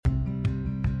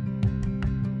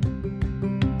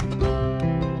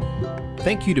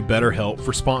Thank you to BetterHelp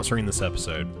for sponsoring this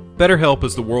episode. BetterHelp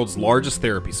is the world's largest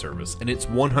therapy service, and it's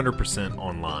 100%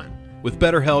 online. With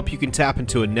BetterHelp, you can tap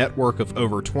into a network of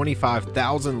over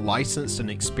 25,000 licensed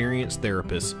and experienced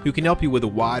therapists who can help you with a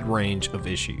wide range of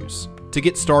issues. To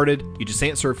get started, you just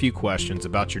answer a few questions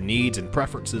about your needs and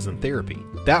preferences in therapy.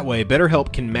 That way,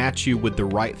 BetterHelp can match you with the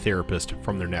right therapist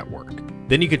from their network.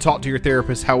 Then you can talk to your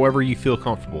therapist however you feel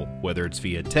comfortable, whether it's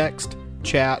via text,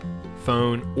 chat,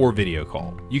 phone, or video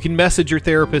call. You can message your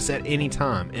therapist at any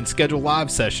time and schedule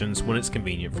live sessions when it's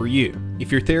convenient for you.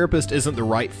 If your therapist isn't the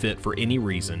right fit for any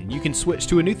reason, you can switch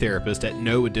to a new therapist at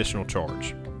no additional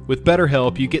charge. With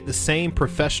BetterHelp, you get the same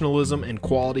professionalism and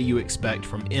quality you expect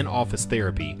from in-office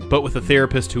therapy, but with a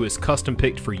therapist who is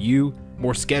custom-picked for you,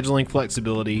 more scheduling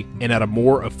flexibility, and at a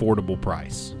more affordable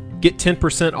price. Get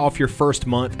 10% off your first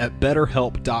month at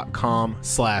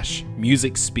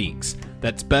betterhelp.com/musicspeaks.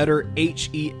 That's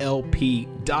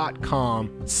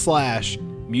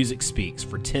betterhelp.com/musicspeaks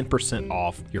for 10%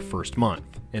 off your first month.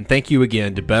 And thank you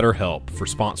again to BetterHelp for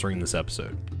sponsoring this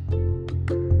episode.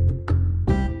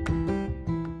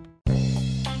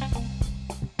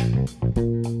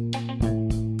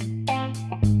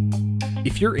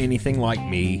 If you're anything like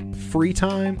me, free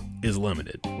time is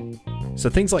limited.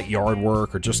 So things like yard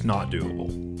work are just not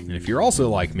doable. And if you're also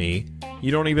like me,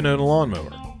 you don't even own a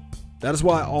lawnmower. That is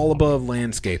why All Above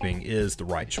Landscaping is the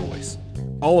right choice.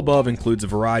 All Above includes a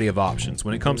variety of options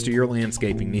when it comes to your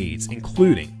landscaping needs,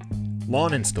 including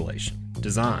lawn installation,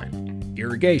 design,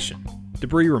 irrigation,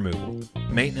 debris removal,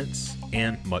 maintenance,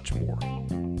 and much more.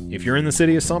 If you're in the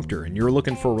city of Sumter and you're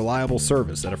looking for reliable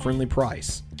service at a friendly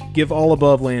price, give All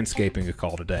Above Landscaping a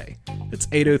call today. It's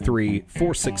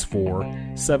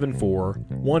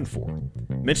 803-464-7414.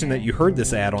 Mention that you heard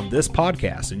this ad on this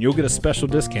podcast and you'll get a special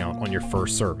discount on your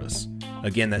first service.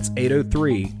 Again, that's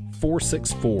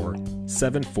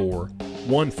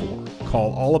 803-464-7414.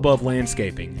 Call All Above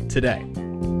Landscaping today.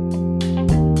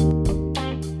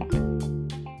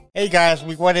 Hey guys,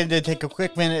 we wanted to take a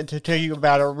quick minute to tell you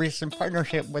about our recent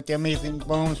partnership with the amazing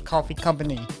Bones Coffee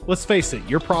Company. Let's face it,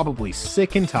 you're probably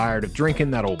sick and tired of drinking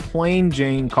that old plain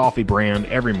Jane coffee brand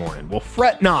every morning. Well,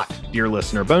 fret not, dear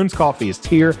listener. Bones Coffee is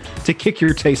here to kick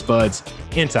your taste buds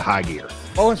into high gear.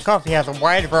 Bones Coffee has a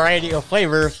wide variety of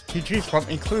flavors to choose from,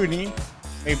 including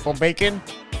maple bacon,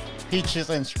 peaches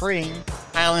and spring,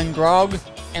 island grog,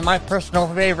 and my personal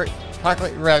favorite,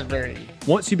 chocolate raspberry.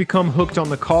 Once you become hooked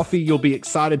on the coffee, you'll be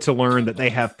excited to learn that they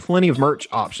have plenty of merch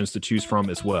options to choose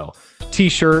from as well.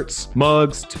 T-shirts,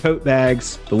 mugs, tote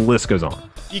bags, the list goes on.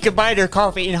 You can buy their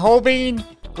coffee in whole bean,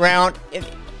 ground, and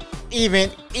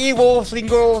even evil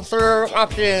single serve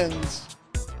options.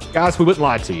 Guys, we wouldn't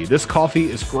lie to you. This coffee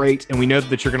is great, and we know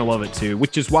that you're going to love it too,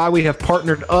 which is why we have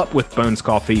partnered up with Bones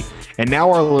Coffee, and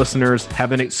now our listeners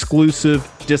have an exclusive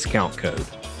discount code.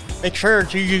 Make sure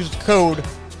to use the code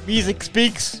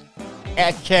MusicSpeaks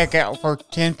at checkout for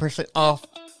 10% off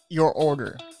your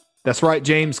order. That's right,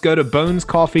 James. Go to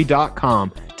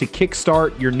bonescoffee.com to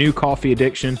kickstart your new coffee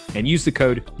addiction and use the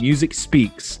code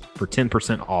MusicSpeaks for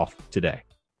 10% off today.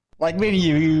 Like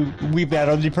many of you, we've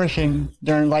battled depression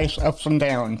during life's ups and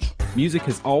downs. Music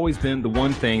has always been the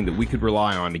one thing that we could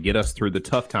rely on to get us through the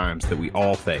tough times that we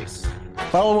all face.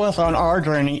 Follow us on our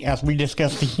journey as we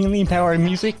discuss the healing power of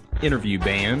music, Interview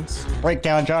bands, break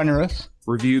down genres,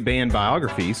 review band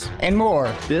biographies, and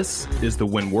more. This is the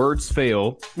When Words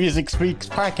Fail Music Speaks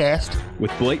podcast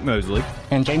with Blake Mosley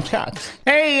and James Cox.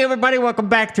 Hey everybody, welcome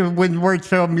back to When Words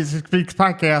Fail Music Speaks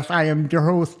podcast. I am your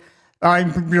host.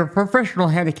 I'm your professional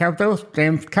handicapped host,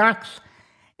 James Cox,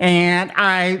 and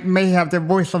I may have the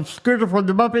voice of Scooter from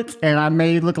the Muppets, and I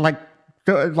may look like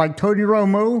Tony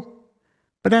Romo,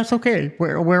 but that's okay.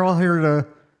 We're all here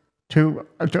to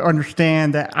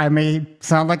understand that I may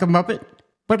sound like a Muppet,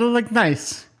 but I look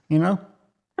nice, you know?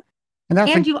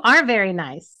 And you are very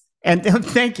nice. And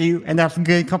thank you. And that's a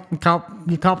good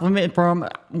compliment from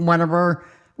one of our.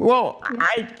 Well,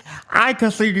 I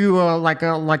consider you like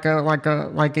a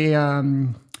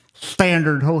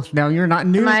standard host now. You're not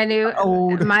new.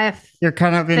 Old. You're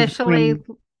kind of officially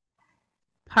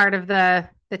part of the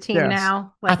team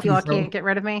now. Like you all so. can't get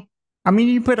rid of me. I mean,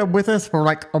 you put up with us for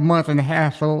like a month and a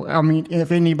half. So I mean,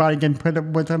 if anybody can put up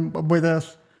with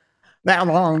us that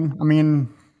long, I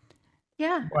mean.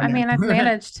 Yeah, I mean, I've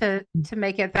managed to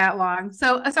make it that long.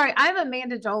 So sorry, I'm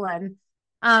Amanda Jolin.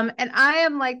 And I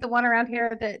am like the one around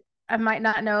here that I might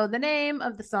not know the name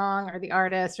of the song or the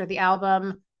artist or the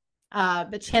album,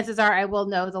 but chances are I will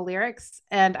know the lyrics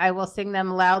and I will sing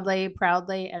them loudly,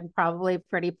 proudly, and probably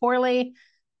pretty poorly.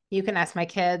 You can ask my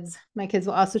kids. My kids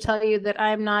will also tell you that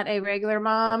I'm not a regular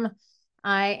mom.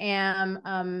 I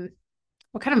am,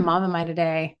 what kind of mom am I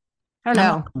today? I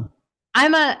don't know.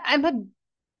 I'm a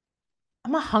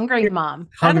hungry mom.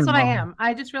 That is Hungry what I Mom. am.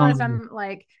 I just realized Hungry. I'm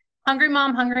like hungry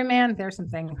mom, hungry man. There's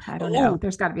something. I don't know. Oh,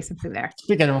 There's got to be something there.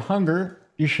 speaking of hunger,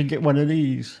 you should get one of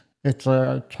these. It's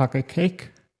a chocolate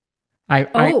cake. I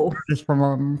Oh, ordered this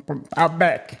from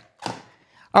Outback.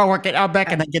 I work at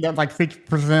Outback and I get it like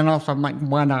 50% off. So I'm like,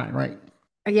 why not, right?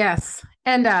 yes.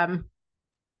 And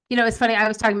it's funny. I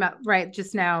was talking about right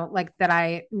just now, like that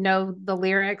I know the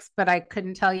lyrics, but I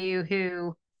couldn't tell you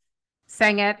who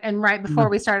sang it. And right before Mm.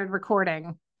 we started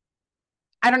recording,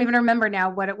 I don't even remember now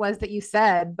what it was that you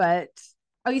said, but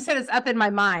oh, you said it's up in my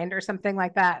mind or something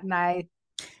like that. And I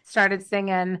started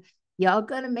singing, Y'all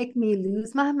gonna make me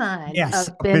lose my mind. Yes,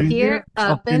 Up up in in here, here, up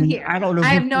up in in. here. I don't know I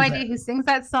who have no sings that. idea who sings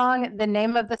that song, the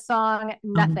name of the song,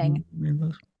 nothing,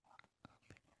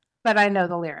 but I know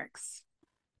the lyrics.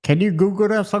 Can you Google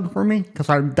that song for me? Because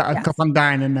Yes. I'm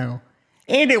dying to know.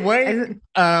 Anyway,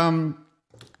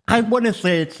 I want to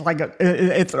say it's like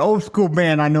it's an old school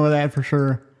band. I know that for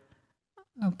sure.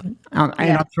 And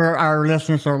Yeah. I'm sure our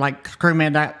listeners are like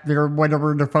screaming at their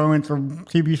whatever their phones or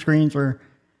TV screens or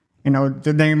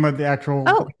the name of the actual.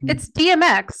 Oh, it's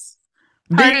DMX.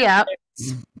 The, Party Up.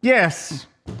 yes,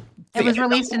 It was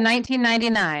released in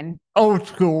 1999. old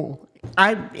school.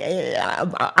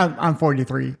 I'm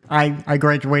 43. I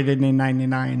graduated in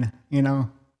 '99.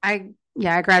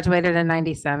 I graduated in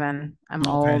 97. I'm Okay.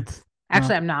 old. Well,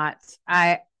 Actually, I'm not.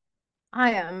 I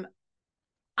am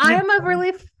I yeah. am a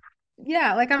really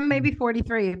yeah, like I'm maybe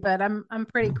 43, but I'm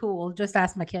pretty cool. Just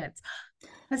ask my kids.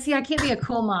 But see, I can't be a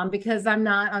cool mom because I'm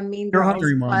not on Mean You're a Girls,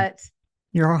 hungry mom. but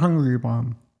You're a hungry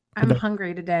mom I'm today.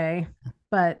 hungry today.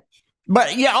 But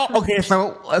But yeah, okay.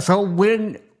 So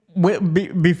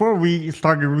before we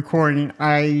started recording,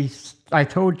 I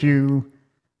told you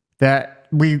that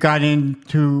we got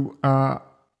into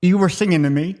you were singing to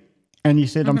me, and you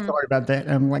said I'm mhm. sorry about that.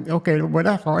 And I'm like, okay, well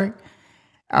that's all right.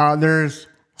 There's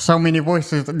so many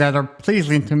voices that are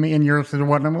pleasing to me, and yours is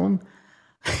one of them.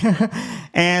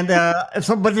 And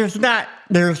but there's not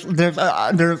there's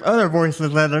other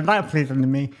voices that are not pleasing to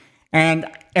me, and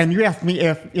you asked me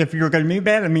if you're going to be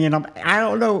mad at me, and I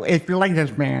don't know if you like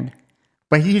this man,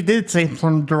 but he did say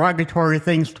some derogatory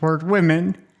things towards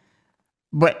women.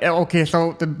 But okay,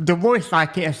 so the voice I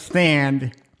can't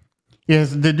stand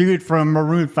is the dude from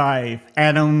Maroon 5,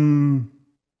 Adam.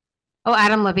 Oh,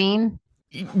 Adam Levine.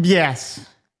 Yes,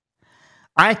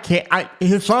 I can't.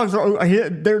 His songs are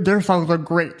their songs are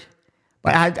great,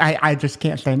 but I just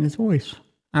can't stand his voice.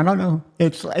 I don't know.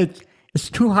 It's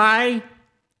too high,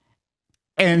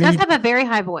 He and does have a very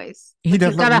high voice. he Like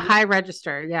he's got doesn't. a high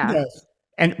register. He Yeah. does,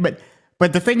 and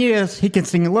but the thing is, he can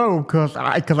sing low because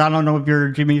I don't know if you're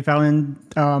a Jimmy Fallon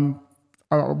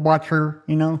watcher,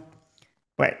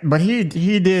 but he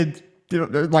did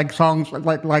like songs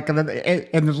like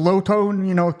in his low tone,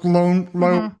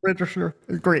 low Mhm. register.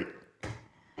 It's great.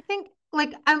 I think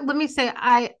like let me say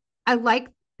I like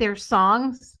their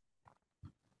songs.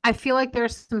 I feel like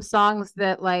there's some songs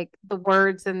that like the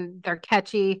words and they're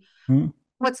catchy. Mhm.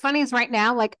 What's funny is right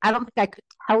now, like I don't think I could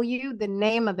tell you the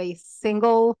name of a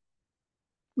single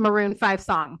Maroon 5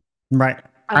 song. Right.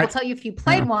 I will tell you if you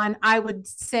played Yeah. one, I would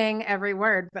sing every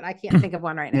word, but I can't think of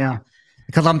one right Yeah, now.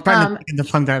 because I'm trying to Um, think of the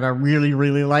song that I really,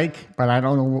 really like, but I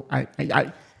don't know.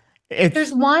 It's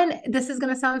there's one, this is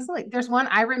going to sound silly. There's one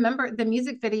I remember the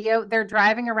music video. They're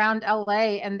driving around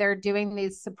LA and they're doing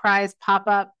these surprise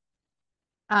pop-up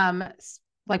um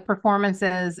like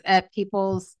performances at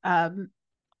people's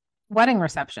wedding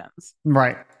receptions.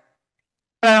 right.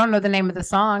 But I don't know the name of the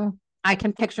song. I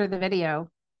can picture the video.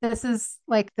 This is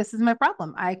my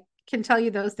problem. I can tell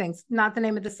you those things, not the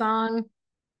name of the song,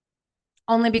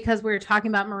 only because we were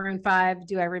talking about Maroon 5.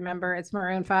 Do I remember it's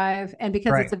Maroon 5? And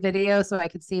because Right. it's a video, so I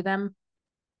could see them.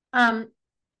 Um,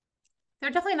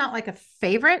 they're definitely not like a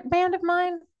favorite band of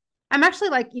mine. I'm actually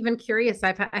like even curious.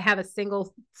 I have a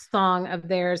single song of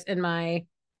theirs in my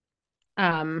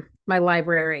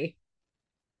library.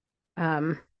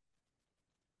 Um,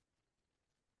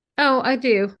 oh, I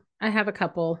do. I have a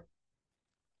couple.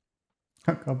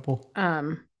 A couple.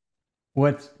 Um,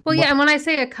 What's well, what? yeah, and when I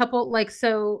say a couple, like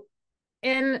so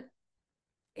in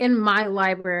in my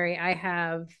library, I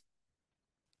have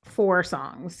four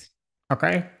songs.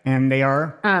 Okay, and they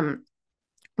are. Um,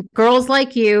 Girls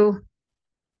Like You,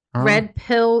 Huh? Red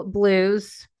Pill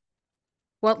Blues,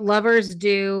 What Lovers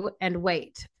Do, and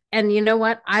Wait. And you know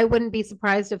what? I wouldn't be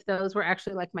surprised if those were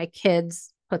actually like my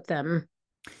kids put them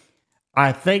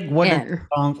I think one of the in.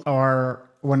 songs are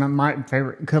one of my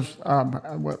favorite because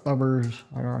what lovers.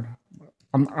 I don't know.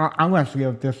 I'm going to see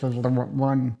if this is the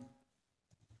one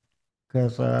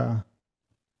because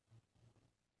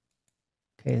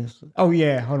Okay. Oh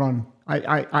yeah, hold on.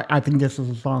 I think this is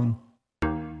a song.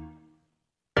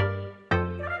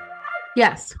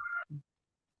 Yes.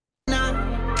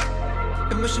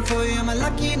 I'm wishing for you, am I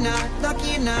lucky or not?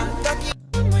 Lucky or not? Lucky.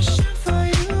 I'm wishing for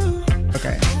you.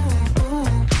 Okay.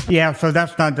 Yeah, so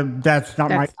that's not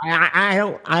my.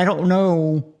 I don't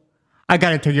know. I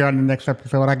gotta take you on the next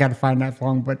episode. I gotta find that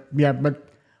song, but yeah, but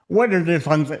what it is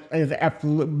on is an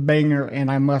absolute banger, and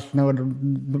I must know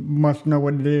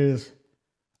what it is.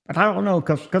 But I don't know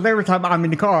because every time I'm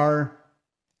in the car,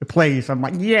 it plays. I'm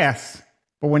like yes,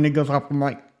 but when it goes off, I'm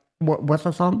like, what's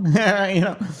the song?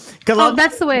 Because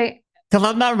that's the way. Because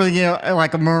I'm not really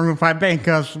like a Maroon 5 band.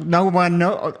 Because no one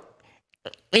knows.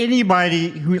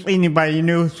 Anybody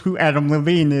knows who Adam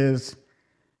Levine is.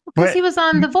 Because he was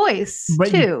on The Voice,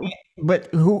 too. But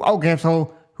who... Okay,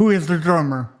 so who is the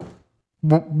drummer?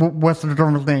 What's the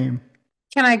drummer's name?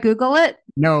 Can I Google it?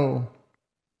 No.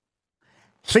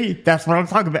 See, that's what I'm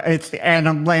talking about. It's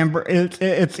Adam Lambert.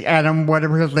 It's Adam,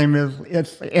 whatever his name is.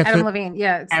 It's Adam Levine.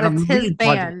 Yeah, it's his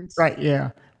band. Right,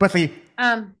 yeah. But see...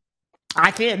 I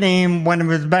can't name one of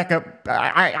his backup.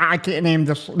 I can't name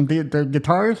the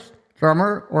guitarist,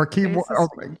 drummer, or keyboard.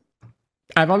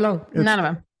 I don't know. None of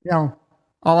them.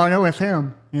 All I know is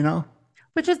him.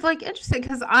 Which is like interesting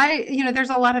because there's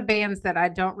a lot of bands that I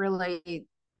don't really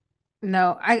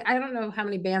know. I don't know how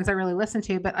many bands I really listen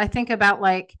to, but I think about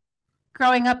like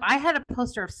growing up. I had a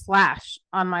poster of Slash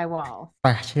on my wall,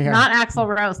 not Axl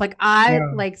Rose. Like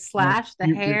like Slash,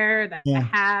 the hair, the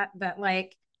hat, that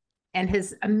like. And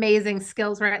his amazing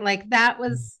skills, right? Like that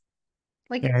was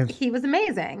like he was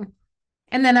amazing.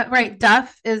 And then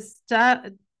Duff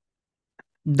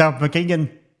McKagan.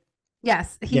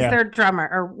 Yes, he's their drummer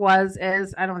or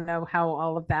is. I don't know how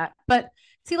all of that. But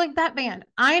see, like that band,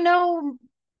 I know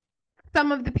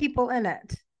some of the people in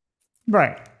it.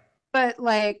 Right. But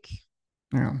like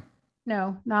no,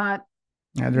 not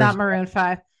Maroon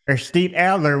 5. There's Steve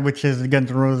Adler, which is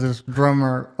Guns N' Roses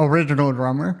original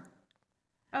drummer.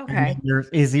 Okay. There's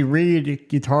Izzy Reed,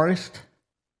 guitarist.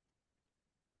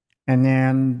 And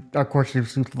then, of course,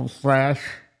 there's Slash.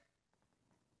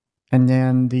 And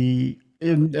then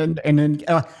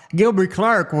Gilbert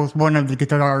Clark was one of the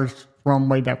guitarists from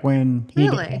way back when.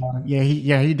 Really?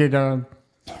 He did the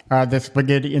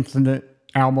Spaghetti Incident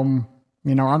album.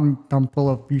 I'm full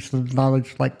of useless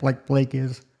knowledge like Blake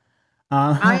is.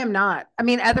 I am not. I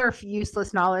mean, other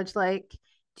useless knowledge, like,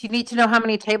 do you need to know how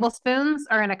many tablespoons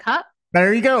are in a cup?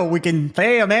 There you go. We can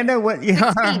say, Amanda, what?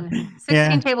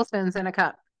 16 tablespoons in a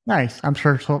cup. Nice. I'm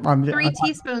sure. 3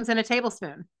 teaspoons in a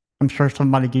tablespoon. I'm sure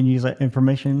somebody can use that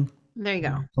information. There you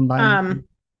go. Somebody.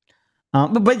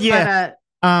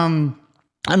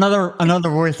 Another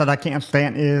voice that I can't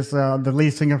stand is the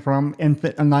lead singer from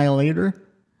Infant Annihilator.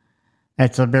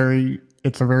 It's a very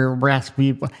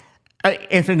raspy.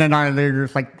 Infant Annihilator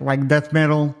is like death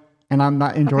metal, and I'm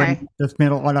not enjoying death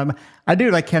metal. I do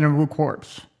like Cannibal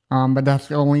Corpse. But that's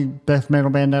the only death metal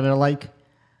band that I like.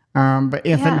 But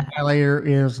Infant Annihilator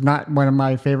is not one of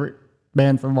my favorite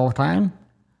bands of all time.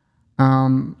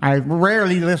 I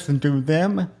rarely listen to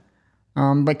them.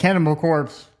 But Cannibal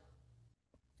Corpse,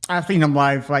 I've seen them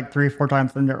live like 3 or 4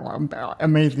 times, and they're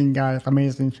amazing guys,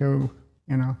 amazing show,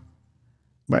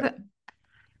 But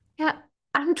yeah,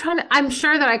 I'm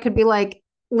sure that I could be like,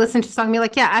 listen to a song and be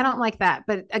like, yeah, I don't like that.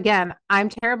 But again, I'm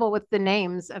terrible with the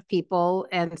names of people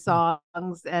and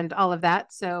songs and all of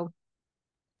that. So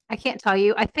I can't tell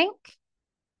you. I think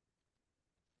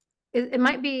it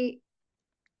might be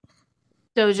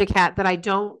Doja Cat that I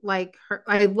don't like her.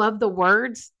 I love the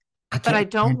words, but I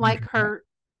don't like her.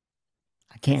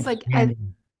 I can't. It's like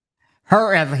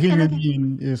her as a human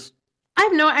being is.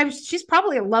 She's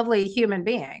probably a lovely human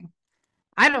being.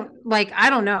 I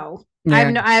don't know.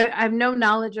 Yeah. I have no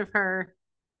knowledge of her.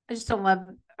 I just don't love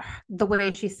the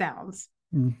way she sounds.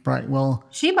 Right. Well,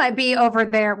 she might be over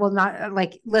there. Well, not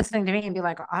like listening to me and be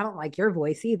like, I don't like your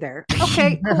voice either.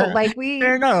 Okay, cool. Like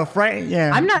fair enough, right? Yeah.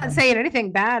 I'm not saying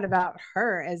anything bad about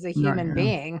her as a human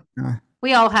being.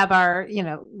 We all have our,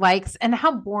 likes. And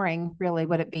how boring really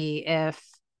would it be if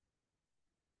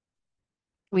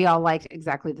we all liked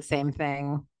exactly the same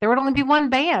thing? There would only be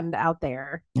one band out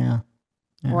there. Yeah.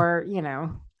 Or,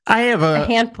 I have a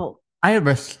handful. I have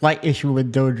a slight issue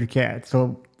with Doja Cat,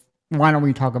 so why don't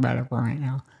we talk about it right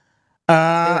now?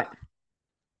 I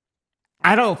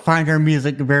don't find her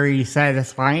music very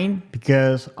satisfying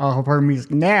because all of her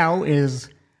music now is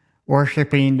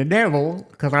worshiping the devil.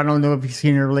 Because I don't know if you've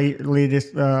seen her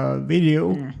latest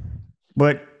video,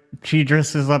 but she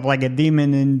dresses up like a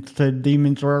demon into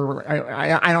demons, or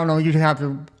I don't know. You have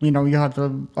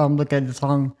to look at the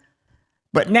song.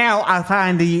 But now I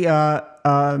find the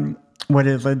what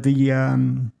is it?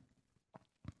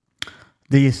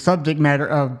 The subject matter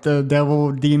of the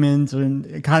devil, demons,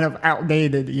 and kind of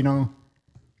outdated,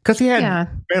 because he had Yeah.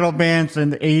 metal bands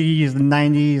in the 80s and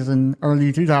 90s and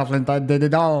early 2000s that did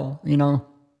it all,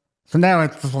 So now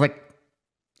it's just like,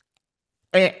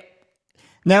 eh,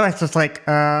 now it's just like,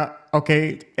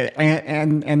 okay,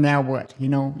 and now what?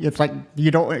 It's like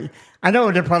you don't. I know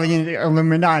they're probably in the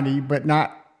Illuminati, but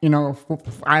not. I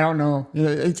don't know.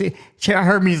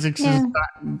 Her music's Yeah. just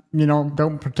not.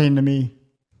 Don't pertain to me.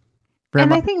 Very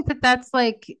And I much. think that that's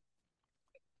like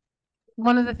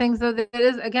one of the things though that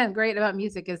is again great about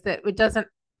music is that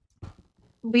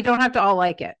we don't have to all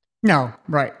like it. No,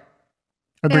 right.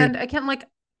 Agreed. And I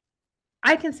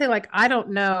can say like I don't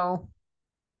know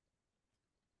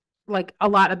like a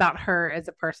lot about her as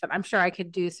a person. I'm sure I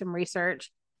could do some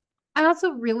research. I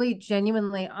also really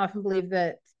genuinely often believe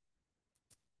that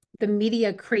the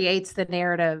media creates the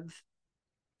narrative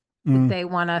that they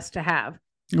want us to have,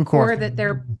 Of course. or that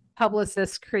their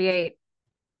publicists create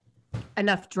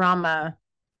enough drama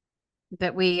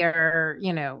that we are,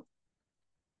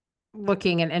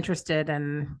 looking and interested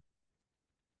in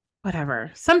whatever.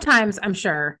 Sometimes I'm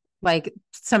sure like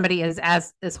somebody is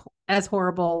as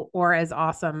horrible or as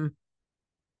awesome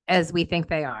as we think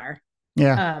they are.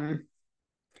 Yeah.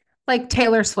 Like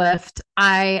Taylor Swift,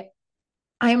 I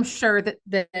am sure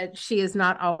that she is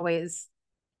not always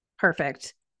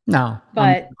perfect. No,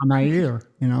 But I'm not either.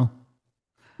 I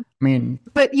mean,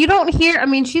 but you don't hear, I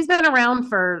mean, she's been around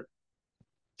for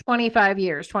 25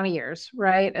 years, 20 years,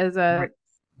 right? As a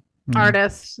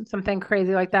artist, something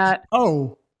crazy like that.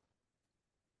 Oh,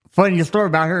 funny story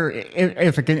about her,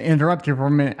 if I can interrupt you for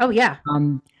a minute. Oh yeah.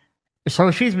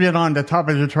 So she's been on the top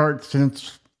of the chart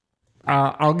since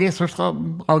August or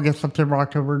something. August, September,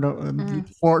 October,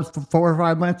 4 or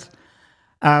 5 months.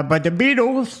 But the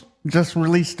Beatles just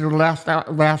released their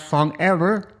last song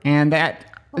ever, and that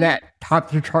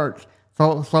topped the charts.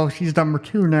 So she's number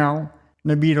 2 now.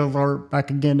 And the Beatles are back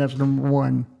again as number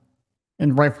 1.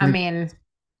 And rightfully, I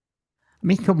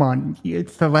mean, come on,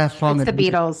 it's the last song. It's the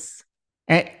Beatles.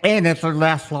 And it's their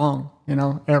last song,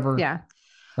 ever. Yeah.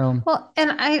 So, well,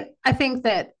 and I think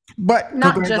that but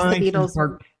not just the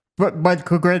Beatles. But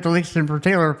congratulations for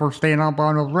Taylor for staying up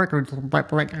on those records.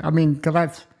 Like I mean, because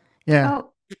that's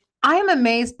Oh, I am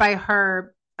amazed by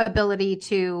her ability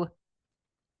to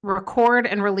record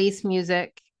and release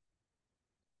music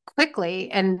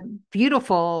quickly and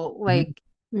beautiful, like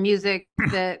music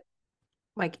that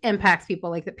like impacts people,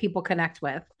 like that people connect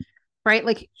with, right?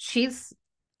 Like she's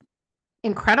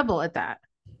incredible at that.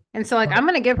 And so like I'm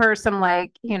gonna give her some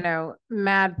like,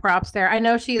 mad props there. I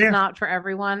know she is not for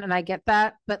everyone, and I get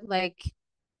that, but like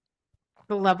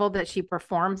the level that she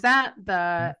performs at,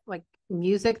 the like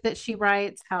music that she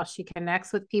writes, how she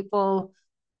connects with people,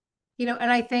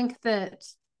 and I think that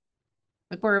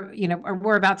like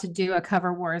we're about to do a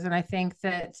cover wars, and I think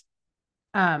that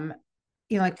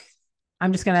like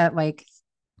I'm just gonna like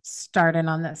start in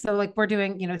on this. So like we're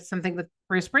doing, something with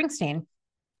Bruce Springsteen.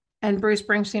 And Bruce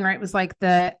Springsteen, right, was like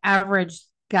the average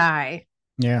guy.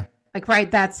 Yeah. Like, right,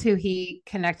 that's who he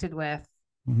connected with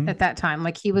at that time.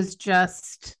 Like he was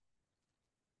just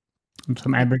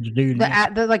some average dude.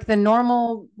 The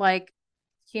normal like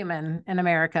human in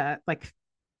America, like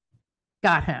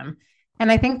got him.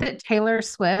 And I think that Taylor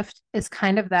Swift is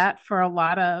kind of that for a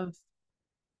lot of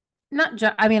not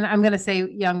just, I mean, I'm gonna say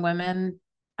young women.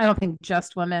 I don't think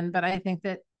just women, but I think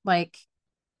that like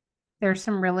there's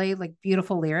some really like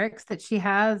beautiful lyrics that she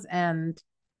has and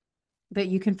that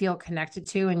you can feel connected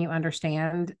to and you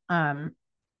understand. And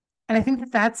I think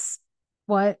that that's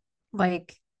what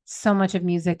like so much of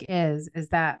music is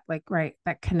that like, right,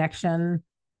 that connection,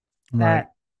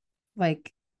 that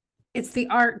like it's the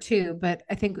art too, but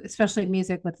I think especially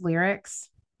music with lyrics,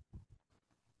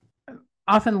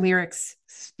 often lyrics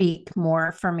speak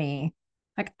more for me.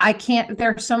 Like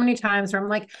there are so many times where I'm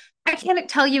like, I can't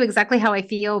tell you exactly how I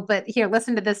feel, but here,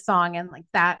 listen to this song. And like,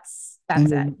 that's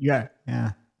it. Yeah.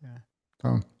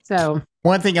 So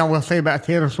one thing I will say about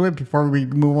Taylor Swift before we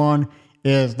move on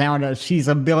is now that she's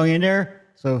a billionaire,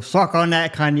 so suck on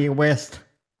that, Kanye West,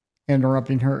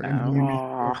 interrupting her.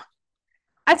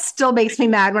 That still makes me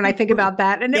mad when I think about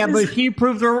that. And but she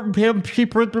proved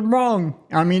him wrong.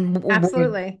 I mean,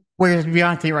 absolutely. Where's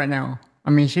Beyonce right now?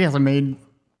 I mean, she hasn't made.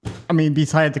 I mean,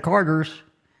 besides the Carters,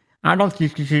 I don't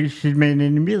think she's made any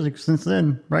music since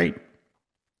then, right?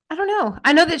 I don't know.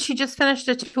 I know that she just finished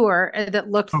a tour that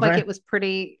looked like it was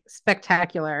pretty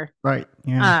spectacular. Right.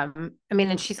 Yeah. I mean,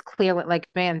 and she's clearly like,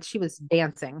 man, she was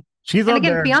dancing. She's and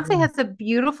again, Beyonce has a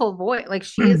beautiful voice. Like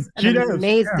she is an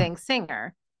amazing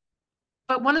singer.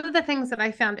 But one of the things that I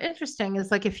found interesting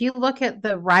is like if you look at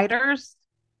the writers,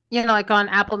 you know, like on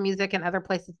Apple Music and other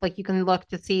places, like you can look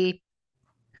to see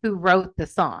who wrote the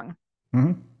song.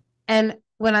 Mm-hmm. And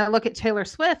when I look at Taylor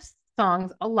Swift's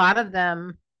songs, a lot of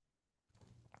them,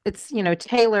 it's, you know,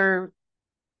 Taylor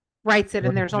writes it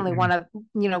and there's only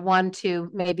one,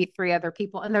 two, maybe three other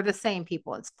people, and they're the same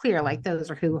people. It's clear like those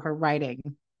are who her writing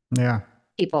Yeah.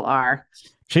 people are.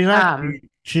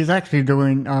 She's actually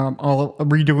doing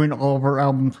redoing all of her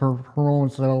albums for her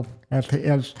own self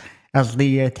as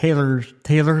the Taylor's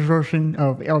version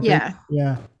of it. Yeah.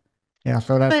 Yeah.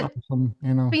 So that's But, awesome.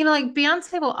 You know. but you know, like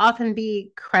Beyonce will often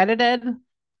be credited.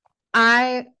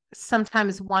 I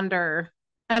sometimes wonder,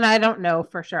 and I don't know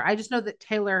for sure. I just know that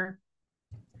Taylor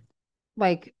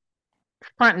like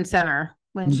front and center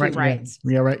when she Right. writes.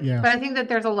 Yeah. Right. Yeah. But I think that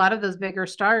there's a lot of those bigger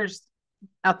stars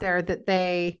out there that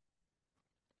they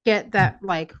get that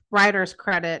like writer's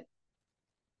credit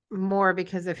more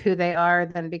because of who they are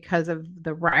than because of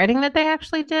the writing that they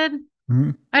actually did. Mm-hmm.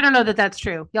 I don't know that that's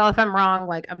true. Y'all, if I'm wrong,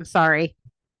 like I'm sorry.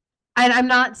 And I'm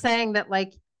not saying that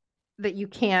like that you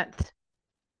can't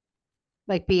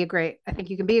like be a great, I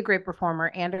think you can be a great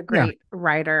performer and a great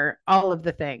writer, all of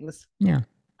the things. Yeah.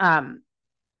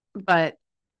 But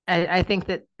I think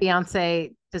that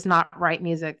Beyonce does not write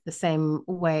music the same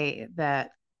way that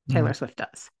Taylor Swift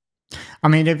does. I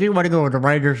mean, if you want to go with the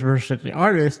writers versus the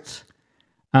artists,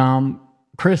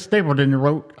 Chris Stapleton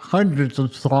wrote hundreds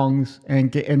of songs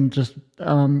and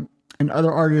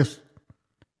other artists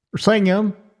sang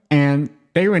them, and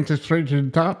they went straight to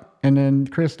the top. And then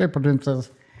Chris Stapleton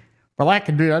says, "Well, I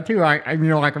can do that too. I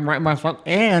can write my song."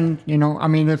 And I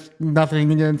mean, it's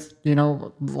nothing against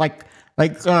like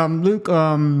Luke,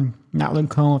 not Luke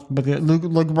Combs, but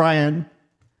Luke Bryan.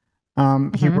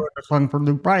 He wrote a song for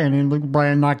Luke Bryan, and Luke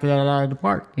Bryan knocked it out of the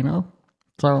park.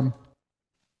 So.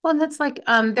 Well, and that's like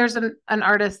there's an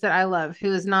artist that I love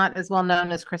who is not as well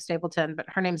known as Chris Stapleton, but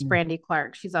her name's Brandy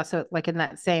Clark. She's also like in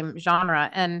that same genre,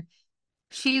 and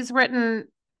she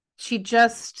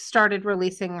just started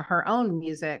releasing her own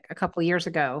music a couple years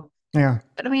ago. Yeah.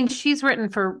 But I mean, she's written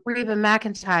for Reba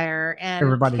McEntire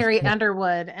and Carrie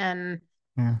Underwood and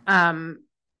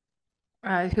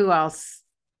who else?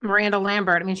 Miranda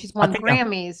Lambert. I mean, she's won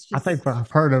Grammys. I think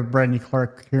I've heard of Brandy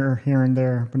Clark here and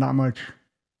there, but not much.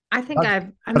 I think I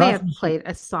may have played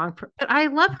a song, but I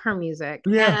love her music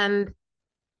and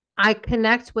I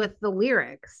connect with the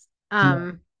lyrics.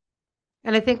 And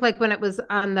I think like when it was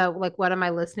on the, like, what am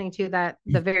I listening to, that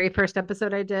the very first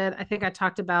episode I did, I think I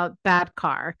talked about Bad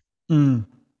Car,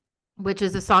 which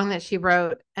is a song that she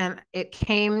wrote, and it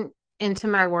came into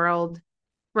my world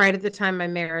right at the time my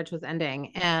marriage was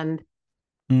ending. And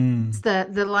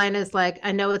the line is like,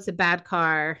 I know it's a bad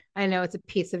car. I know it's a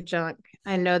piece of junk.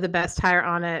 I know the best tire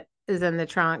on it is in the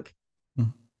trunk.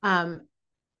 But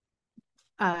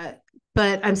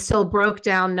I'm still broke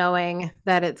down knowing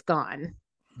that it's gone.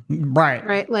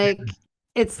 Right. Like,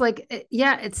 it's like,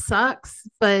 it sucks,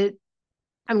 but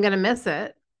I'm going to miss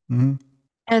it.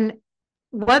 And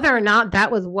whether or not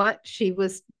that was what she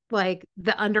was like,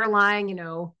 the underlying,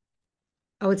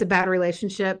 oh, it's a bad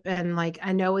relationship. And like,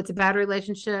 I know it's a bad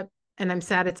relationship and I'm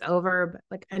sad it's over, but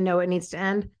like, I know it needs to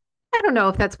end. I don't know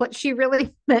if that's what she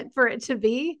really meant for it to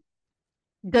be.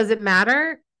 Does it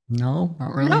matter? No,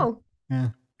 not really. No. Yeah.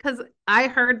 Because I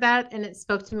heard that and it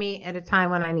spoke to me at a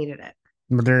time when I needed it.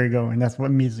 But there you go. And that's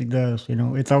what music does.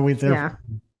 It's always there. Yeah.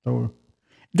 So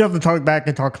it doesn't talk back,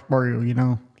 it talks for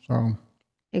you, So.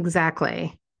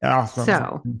 Exactly. Awesome.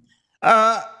 So.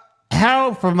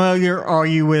 How familiar are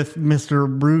you with Mr.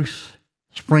 Bruce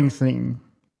Springsteen,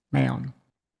 ma'am?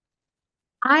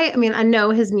 I mean, I know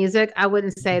his music. I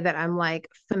wouldn't say that I'm like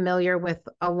familiar with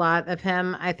a lot of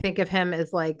him. I think of him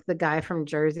as like the guy from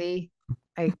Jersey.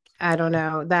 I don't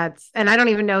know. And I don't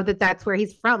even know that that's where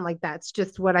he's from. Like, that's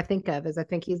just what I think of, is I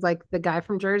think he's like the guy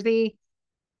from Jersey.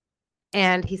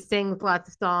 And he sings lots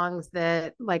of songs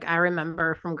that like I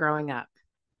remember from growing up.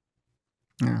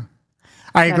 Yeah.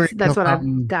 I agree. That's what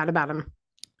I've got about him.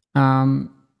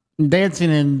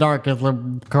 Dancing in the Dark is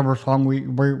a cover song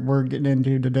we're getting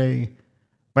into today.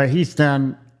 But he's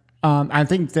done, I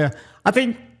think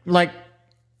like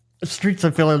Streets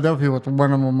of Philadelphia was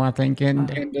one of them, I think, and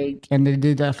they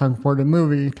did that song for the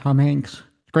movie, Tom Hanks.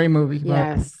 Great movie.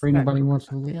 Yes. For anybody who wants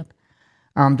to see it.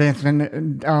 Dancing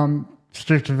in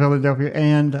Streets of Philadelphia.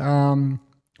 And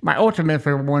my ultimate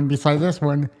favorite one besides this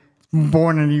one,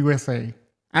 Born in the USA.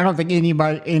 I don't think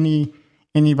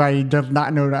anybody does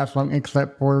not know that song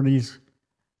except for these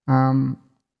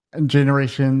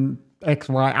Generation X,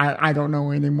 Y. I don't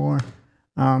know anymore.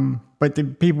 But the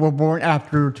people born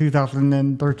after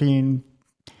 2013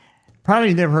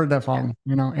 Probably never heard that song,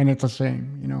 and it's a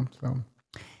shame, so.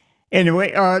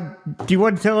 Anyway, do you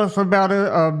want to tell us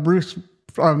about Bruce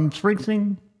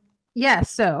Springsteen? Yeah,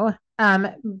 so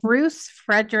Bruce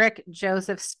Frederick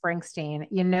Joseph Springsteen.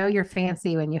 You know you're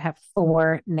fancy when you have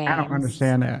four I don't names.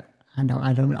 understand that. I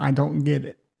don't get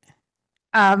it.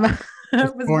 Was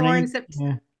born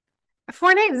Yeah.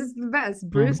 four names is the best.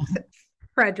 Bruce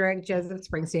Frederick Joseph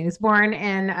Springsteen is born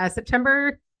in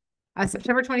September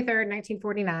 23rd,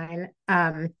 1949.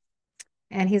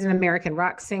 And he's an American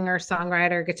rock singer,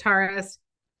 songwriter, guitarist.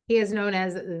 He is known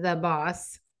as the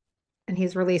Boss, and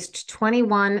he's released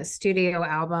 21 studio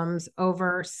albums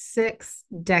over 6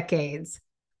 decades.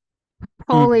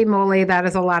 Holy moly, that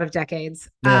is a lot of decades.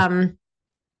 Yeah.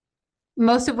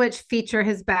 Most of which feature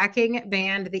his backing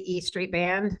band, the E Street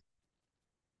Band.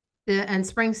 And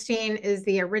Springsteen is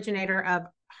the originator of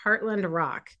Heartland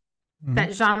rock,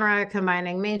 that genre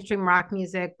combining mainstream rock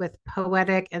music with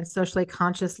poetic and socially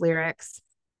conscious lyrics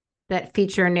that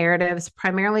feature narratives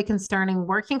primarily concerning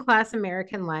working class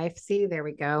American life. See, there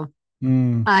we go.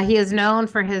 He is known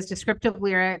for his descriptive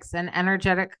lyrics and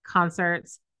energetic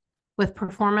concerts with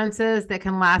performances that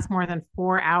can last more than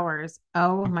 4 hours.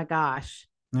 Oh my gosh.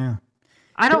 Yeah.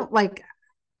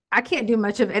 I can't do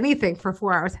much of anything for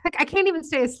 4 hours. Heck, I can't even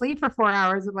stay asleep for 4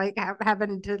 hours, like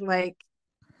having to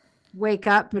wake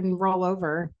up and roll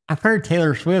over. I've heard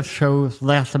Taylor Swift shows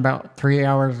last about 3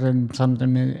 hours and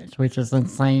something minutes, which is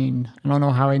insane. I don't know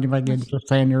how anybody can just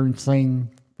stand there and sing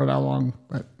for that long,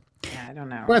 but yeah, I don't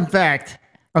know. Fun fact.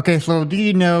 Okay, so do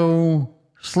you know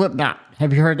Slipknot?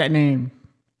 Have you heard that name?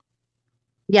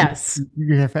 Yes.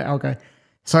 Okay.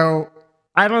 So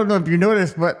I don't know if you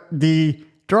noticed, but the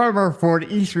drummer for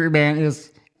the E Street Band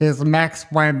is Max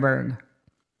Weinberg.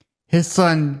 His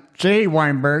son Jay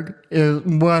Weinberg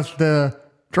was the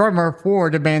drummer for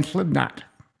the band Slipknot.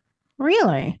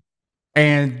 Really?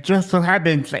 And just so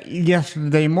happens that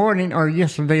yesterday morning, or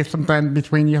yesterday, sometime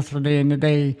between yesterday and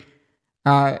today,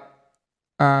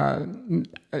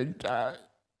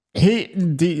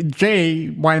 Jay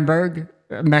Weinberg,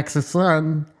 Max's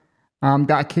son,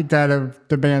 got kicked out of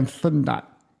the band Slipknot.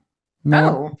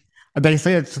 No, they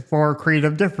say it's for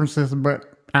creative differences, but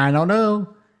I don't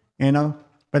know,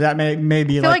 But that may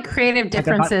be I feel like creative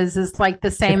differences is like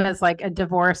the same as like a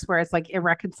divorce, where it's like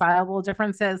irreconcilable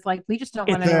differences. Like we just don't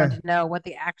want anyone to know what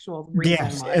the actual reason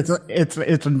was.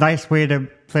 It's a nice way to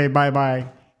say bye bye,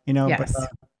 Yes.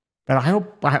 But I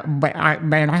hope,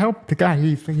 I hope the guy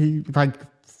he like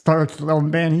starts his own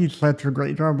band. He's such a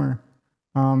great drummer.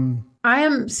 I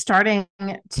am starting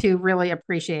to really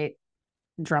appreciate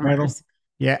drummers.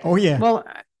 Yeah. Oh yeah. Well,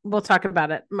 we'll talk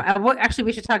about it. Actually,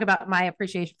 we should talk about my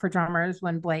appreciation for drummers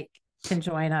when Blake can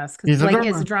join us, because Blake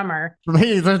is a drummer.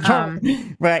 He's a drummer.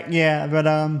 Right. Yeah. But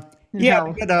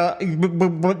yeah.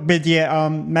 No. But yeah.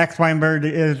 Max Weinberg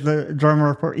is the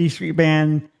drummer for E Street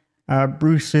Band.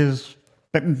 Bruce's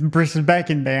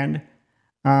backing band.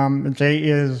 Jay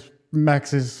is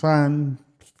Max's son.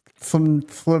 Some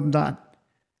Slipknot.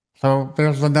 So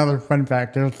there's another fun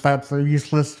fact. That's a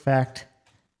useless fact.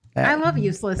 I love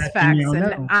useless facts,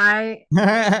 and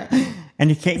and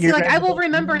you can't get I will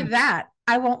remember that.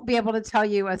 I won't be able to tell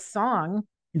you a song.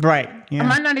 Right. Yeah. I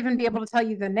might not even be able to tell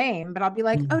you the name, but I'll be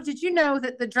like, oh, did you know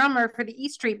that the drummer for the E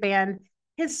Street Band,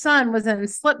 his son was in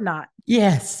Slipknot?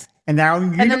 Yes. And now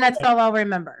then that's all I'll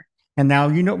remember. And now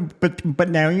but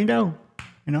now you know.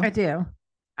 I do.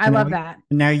 I love that.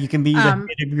 And now you can be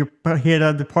the head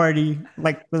of the party,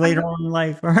 like later on in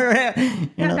life.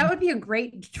 That would be a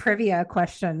great trivia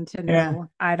question to know. Yeah.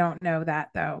 I don't know that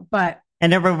though, but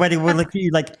everybody will look at you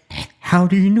like, how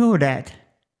do you know that?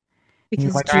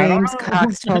 Because James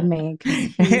Cox told me.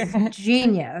 He's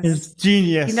genius. He's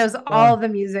genius. He knows all the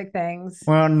music things.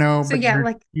 Well, no, so but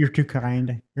yeah, you're too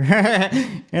kind.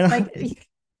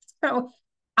 So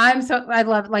I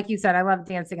love, like you said, I love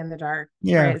Dancing in the Dark.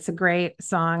 Yeah. Right? It's a great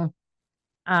song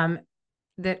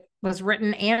that was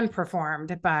written and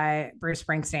performed by Bruce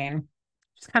Springsteen.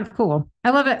 It's kind of cool.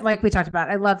 I love it. Like we talked about,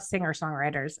 I love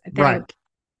singer-songwriters. I think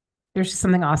there's just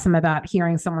something awesome about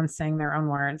hearing someone sing their own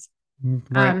words.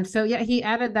 Right. So yeah, he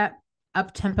added that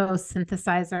up-tempo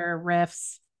synthesizer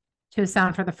riffs to his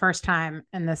sound for the first time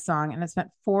in this song, and it spent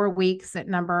 4 weeks at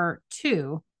number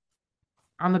 2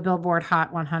 on the Billboard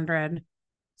Hot 100.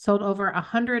 Sold over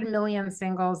 100 million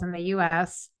singles in the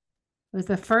U.S. It was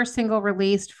the first single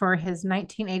released for his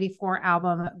 1984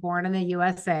 album Born in the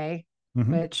USA,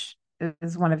 which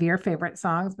is one of your favorite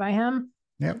songs by him.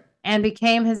 Yep. And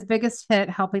became his biggest hit,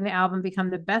 helping the album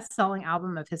become the best-selling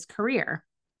album of his career.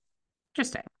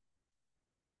 Interesting.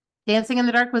 Dancing in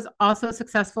the Dark was also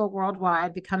successful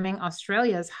worldwide, becoming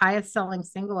Australia's highest-selling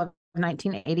single of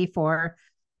 1984,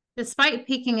 despite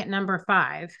peaking at number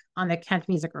 5 on the Kent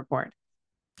Music Report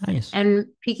Nice. and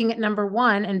peaking at number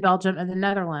 1 in Belgium and the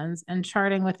Netherlands and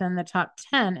charting within the top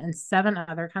 10 in 7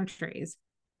 other countries.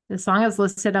 The song is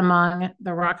listed among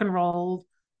the Rock and Roll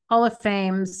Hall of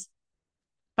Fame's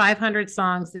 500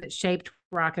 songs that shaped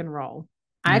rock and roll.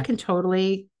 I can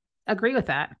totally agree with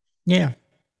that. Yeah.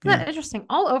 Isn't that interesting?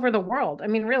 All over the world. I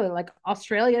mean, really, like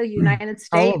Australia, United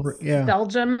States,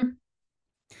 Belgium.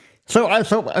 So I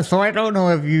don't know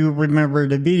if you remember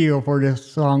the video for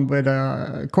this song, but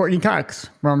Courtney Cox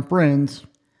from Friends.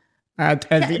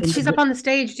 She's up on the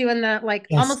stage doing the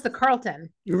almost the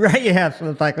Carlton. Right, yes,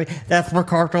 exactly. That's where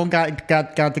Carlton got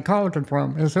the Carlton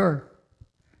from. Is her?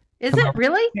 Is it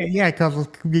really? Yeah, because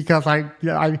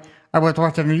I was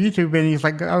watching on YouTube and he's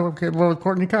like, oh, okay, well,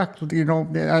 Courtney Cox,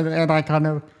 and I kind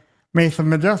of made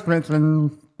some adjustments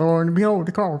and lo and behold,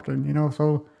 the Carlton,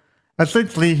 so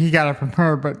essentially he got it from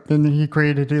her, but then he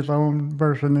created his own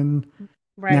version and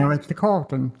now it's the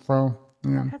Carlton. So,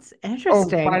 yeah. That's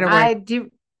interesting.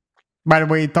 By the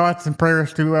way, thoughts and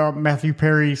prayers to Matthew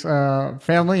Perry's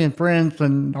family and friends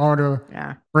and all the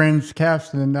Friends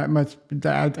cast and that much.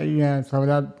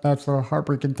 So that's a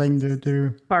heartbreaking thing to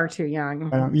do. Far too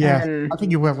young. I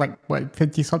think he was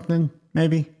 50 something,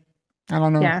 maybe. I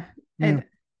don't know. Yeah.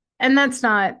 And that's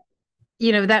not,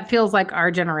 that feels like our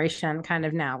generation kind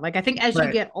of now. Like I think as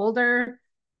you get older,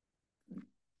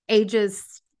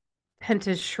 ages tend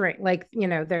to shrink.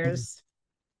 There's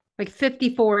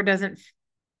 54 doesn't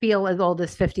feel as old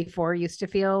as 54 used to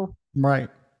feel. Right.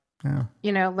 Yeah.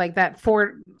 Like that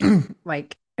 10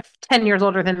 years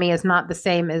older than me is not the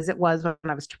same as it was when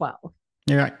I was 12.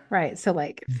 Yeah. Right. So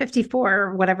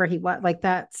 54, whatever he was,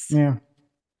 that's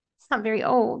it's not very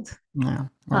old. Yeah.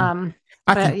 Well,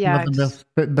 I think he was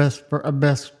the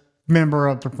best member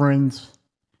of the Friends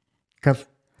because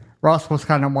Ross was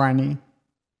kind of whiny.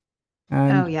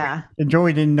 And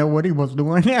Joey didn't know what he was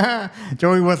doing.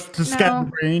 Joey was just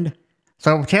scatterbrained.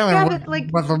 So Chandler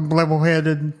was a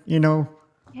level-headed,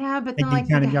 Yeah, but then they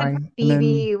had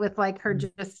Phoebe with her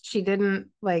she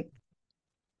didn't I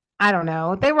don't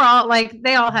know. They were all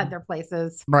they all had their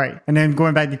places. Right. And then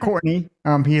going back to Courtney,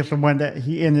 he is the one that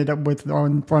he ended up with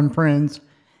on Friends.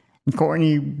 And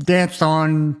Courtney danced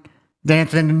on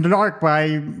Dancing in the Dark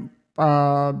by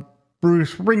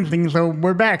Bruce Springsteen. So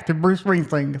we're back to Bruce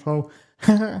Springsteen. So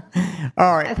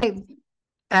all right. I think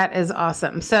that is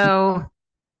awesome. So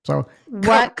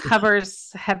what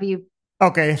covers have you?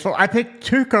 Okay, so I picked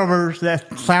 2 covers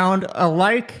that sound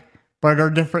alike but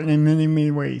are different in many, many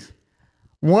ways.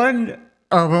 One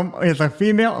of them is a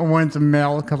female and one's a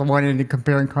male because I wanted to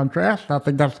compare and contrast. I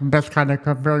think that's the best kind of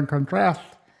compare and contrast.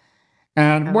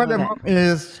 And one of them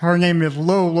is, her name is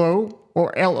LOLO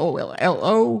or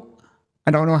LOLO.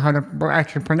 I don't know how to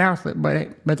actually pronounce it,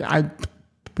 but I'm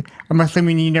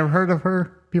assuming you never heard of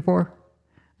her before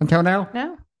until now?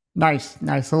 No. Nice.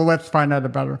 So let's find out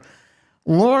about her.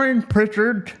 Lauren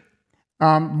Pritchard,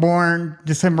 born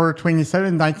December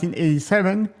 27,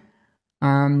 1987.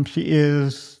 She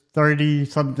is 30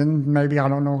 something, maybe. I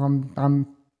don't know. I'm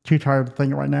too tired to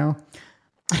think right now.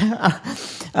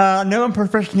 Known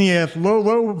professionally as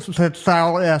LOLO,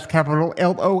 style as capital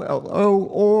LOLO,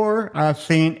 or I've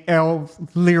seen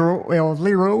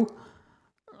L0.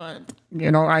 I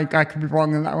could be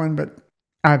wrong on that one, but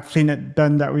I've seen it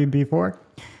done that way before.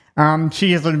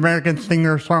 She is an American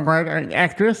singer, songwriter, and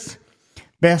actress,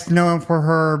 best known for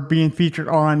her being featured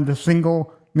on the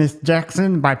single Miss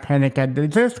Jackson by Panic at the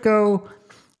Disco,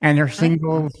 and her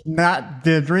singles Not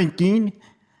the Drinking,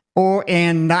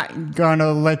 and Not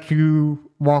Gonna Let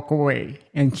You Walk Away,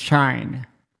 and Shine.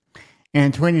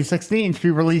 In 2016,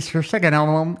 she released her second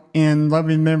album in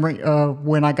loving memory of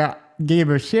When I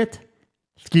Gave a Shit.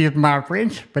 Excuse my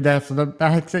French, but that's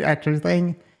the actual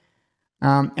thing.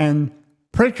 And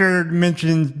Pritchard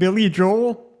mentions Billy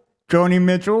Joel, Joni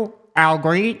Mitchell, Al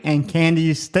Green, and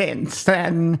Candy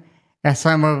Staton as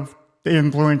some of the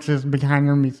influences behind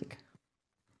her music.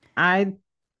 I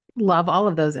love all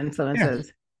of those influences.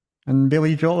 Yes. And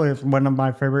Billy Joel is one of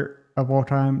my favorite of all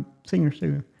time singers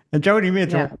too. And Joni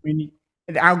Mitchell,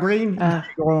 and Al Green,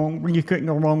 you couldn't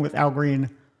go wrong with Al Green.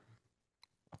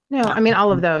 No, I mean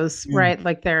all of those, right?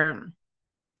 Like they're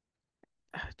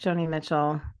Joni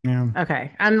Mitchell. Yeah.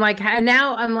 Okay. I'm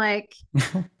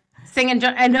singing.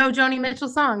 I know Joni Mitchell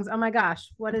songs. Oh my gosh,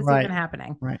 what is even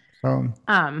happening? Right. So.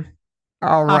 All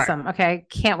right. Awesome. Okay.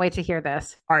 Can't wait to hear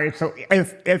this. All right. So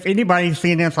if anybody's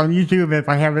seen this on YouTube, if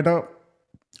I have it up,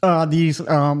 these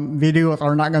videos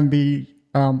are not going to be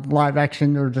live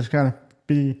action. They're just going to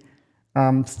be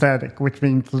static, which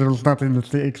means there's nothing to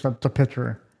see except the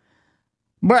picture.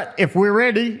 But if we're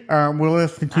ready, we'll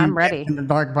listen to I'm Dance ready. in the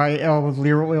Dark by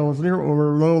L0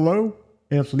 or LOLO.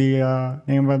 Is the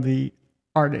name of the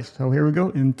artist. So here we go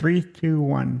in 3, 2,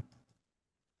 1.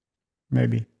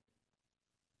 Maybe.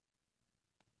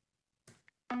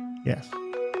 Yes.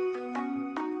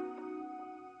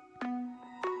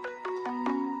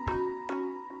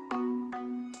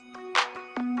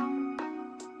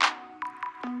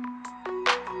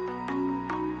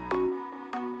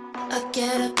 I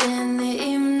get up in the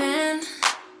evening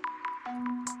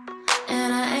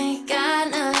and I ain't got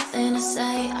nothing to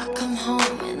say. I come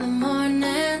home in the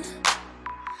morning.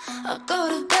 I go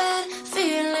to bed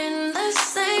feeling the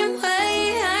same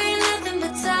way. I ain't nothing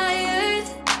but tired.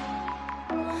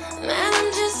 Man,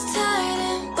 I'm just tired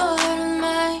and bored of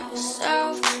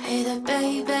myself. Hey there,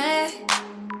 baby,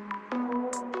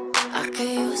 I could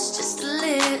use just a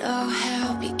little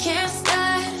help. You can't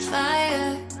start a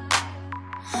fire.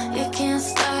 You can't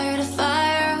start a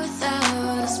fire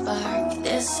without a spark.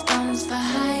 This comes for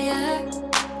higher.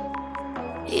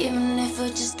 Even if we're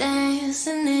just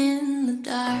dancing in the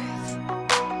dark.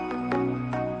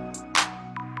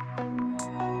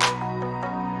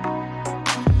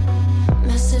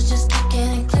 Messages keep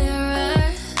getting clearer.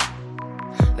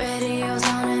 Radio's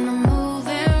on and I'm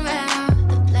moving around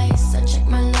the place. I check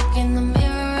my look in the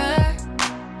mirror.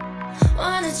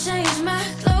 Wanna change my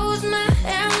clothes, my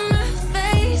hair, my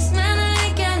face. Man, I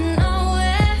ain't getting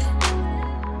nowhere.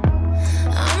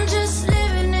 I'm just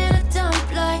living in a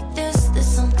dump like this. There's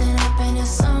something happening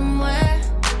somewhere.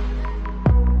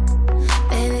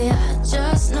 Baby, I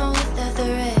just know that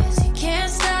there is. You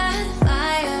can't start a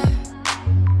fire.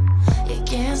 You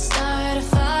can't start a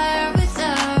fire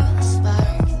without a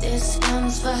spark. This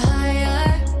comes for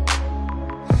higher.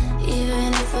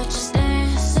 Even if we're just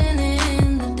dancing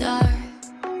in the dark.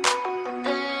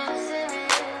 Dancing in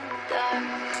the dark.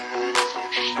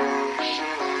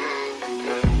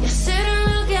 You're sitting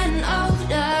around getting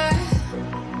older.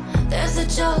 There's a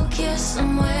joke here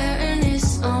somewhere and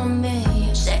it's on me.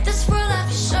 Shake this world off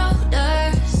your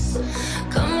shoulders.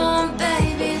 Come on,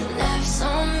 baby, laughs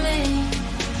on me.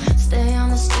 Stay on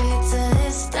the streets of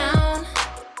this town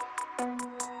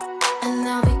and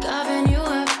they'll be carving you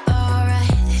up, alright.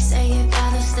 They say you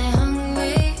gotta stay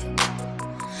hungry.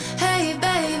 Hey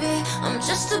baby, I'm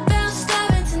just about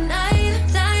starving tonight. I'm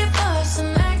dying for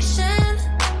some action.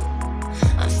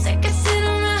 I'm sick of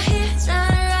sitting right here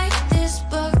trying to write this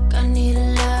book. I need a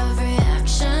love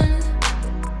reaction.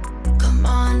 Come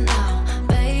on now,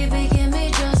 baby, give me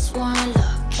just one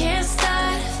look. Can't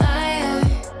start a fire.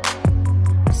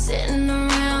 Sitting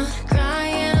around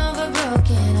crying over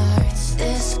broken hearts.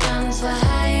 This comes for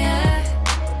higher.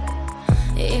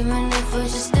 Even if we're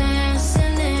just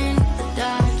dancing in the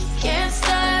dark. You can't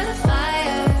start a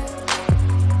fire.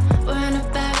 Worrying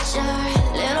about your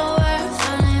little world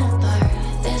falling apart.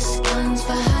 This comes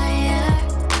for higher.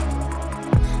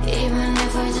 Even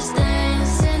if we're just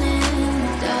dancing in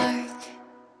the dark.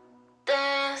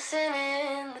 Dancing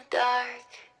in the dark.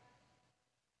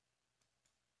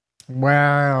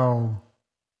 Wow.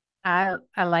 I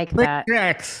like Click that.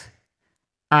 tracks.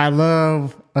 I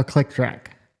love a click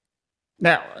track.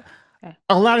 Now, Okay.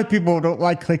 a lot of people don't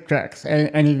like click tracks,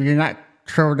 and if you're not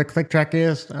sure what a click track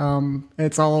is,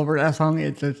 it's all over that song.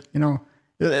 It's just,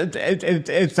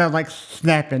 it sounds like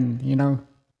snapping.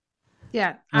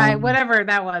 Yeah, Um, whatever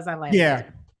that was, I liked Yeah,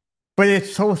 it. but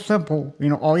it's so simple.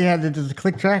 All you have to do is a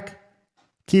click track,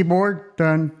 keyboard,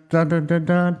 dun dun dun dun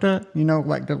dun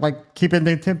dun. Like keeping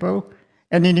the tempo,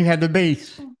 and then you have the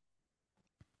bass.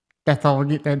 That's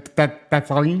all you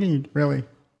that's all you need, really.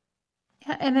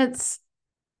 Yeah, and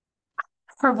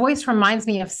her voice reminds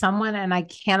me of someone, and I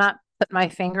cannot put my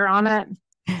finger on it.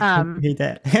 Hate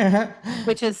that.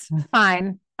 Which is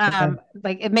fine.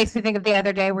 Like it makes me think of the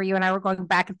other day where you and I were going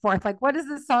back and forth, like, what does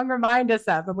this song remind us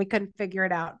of? And we couldn't figure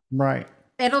it out. Right.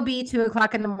 It'll be 2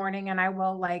 o'clock in the morning, and I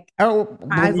will like Oh,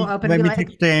 eyes will open let and be me like,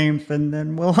 text James, and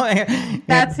then we'll.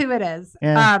 that's who it is.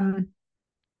 Yeah.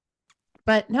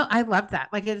 But no, I love that.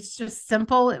 Like it's just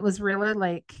simple. It was really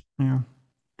like Yeah.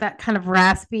 that kind of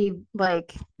raspy,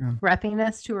 like Yeah.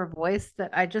 breathiness to her voice that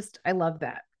I love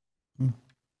that.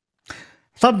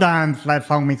 Sometimes that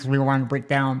song makes me want to break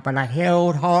down, but I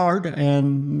held hard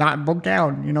and not broke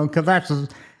down. Because that's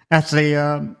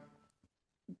a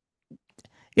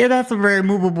yeah, that's a very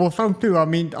movable song too. I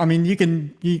mean, you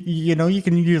can you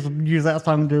can use that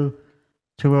song to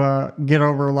get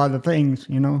over a lot of things.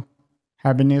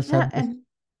 Happiness, Yeah, happiness,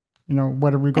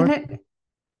 whatever we go.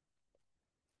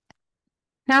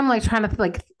 Now I'm like trying to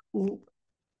like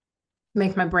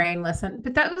make my brain listen,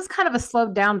 but that was kind of a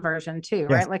slowed down version too,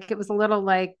 Yes. right? Like it was a little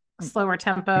like slower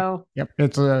tempo. Yep,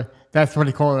 it's that's what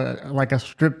they call it, like a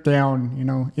stripped down. You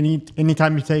know,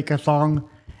 anytime you take a song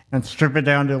and strip it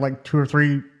down to like 2 or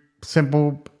 3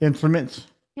 simple instruments,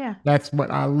 Yeah. that's what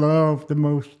I love the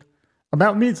most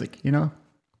about music. You know.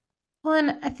 Well,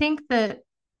 and I think that,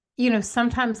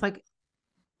 sometimes like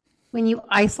when you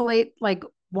isolate like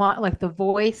the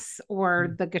voice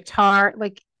or the guitar,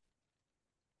 like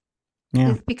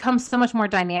Yeah. it becomes so much more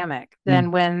dynamic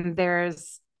than when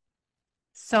there's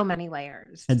so many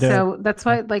layers. It does. So that's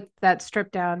why like that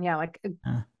stripped down, yeah, like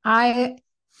I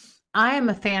am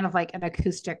a fan of like an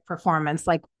acoustic performance,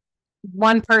 like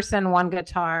one person, one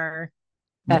guitar.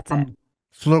 That's it. I'm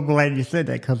so glad you said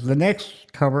that because the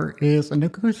next cover is an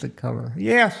acoustic cover.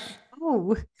 Yes.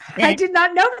 Oh, I did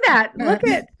not know that. Look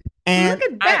at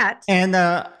that.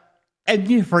 And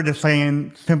you've heard the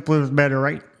saying, "Simpler is better,"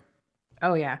 right?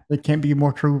 Oh yeah. It can't be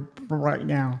more true right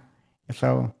now.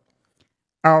 So,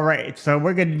 all right. So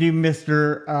we're going to do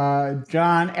Mr.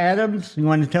 John Adams. You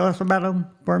want to tell us about him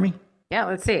for me? Yeah,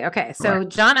 let's see. Okay, so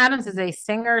John Adams is a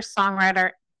singer,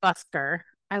 songwriter, busker.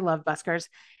 I love buskers.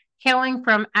 Hailing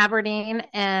from Aberdeen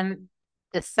and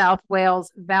the South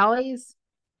Wales Valleys,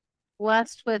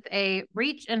 blessed with a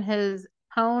reach in his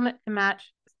tone to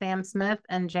match Sam Smith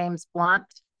and James Blunt.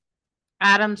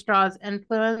 Adams draws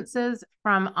influences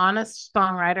from honest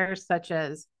songwriters such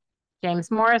as James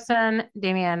Morrison,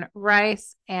 Damien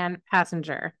Rice, and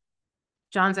Passenger.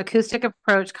 John's acoustic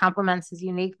approach complements his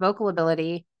unique vocal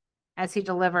ability as he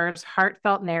delivers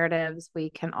heartfelt narratives we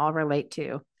can all relate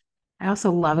to. I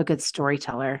also love a good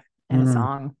storyteller in a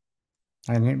song.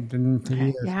 I didn't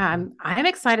see Yeah, I'm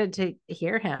excited to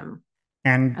hear him.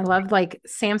 And I love like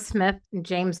Sam Smith and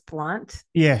James Blunt.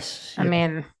 Yes. I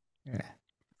mean,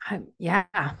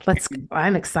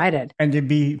 I'm excited. And to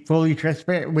be fully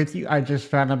transparent with you, I just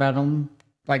found about him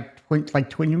like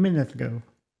 20 minutes ago.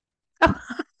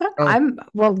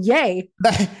 Yay.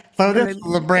 So this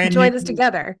is a brand enjoy new, this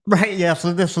together. Right, yeah.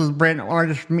 So this is a brand new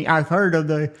artist for me. I've heard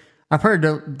the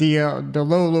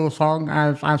LOLO song.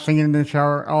 I sing it in the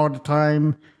shower all the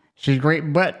time. She's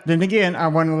great. But then again, I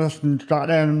want to listen to John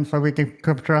Adams so we can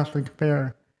contrast and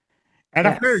compare. And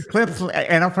I've heard clips,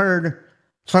 and I've heard.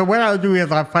 So what I'll do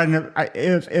is I find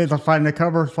the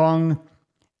cover song,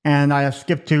 and I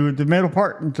skip to the middle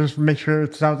part and just make sure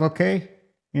it sounds okay,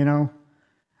 you know.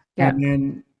 Yeah. And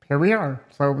then here we are.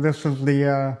 So this is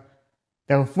the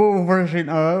full version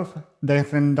of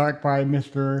 "Dancing in the Dark" by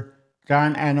Mr.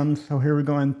 John Adams. So here we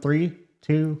go in 3,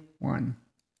 2, 1.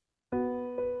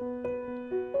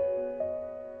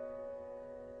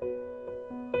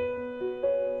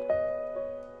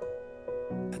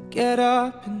 Get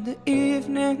up in the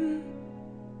evening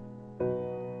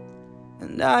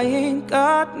and I ain't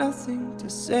got nothing to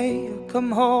say. I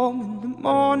come home in the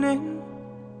morning,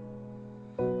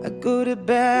 I go to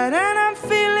bed and I'm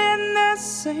feeling the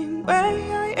same way.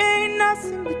 I ain't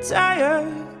nothing but tired.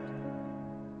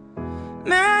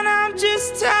 Man, I'm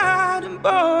just tired and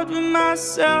bored with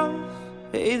myself.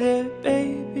 Hey there,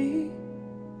 baby,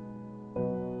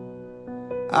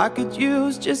 I could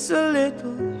use just a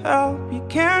little help. You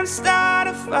can't start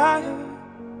a fire.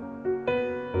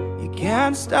 You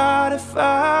can't start a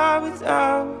fire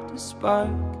without a spark.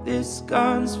 This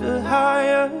gun's for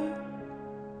hire.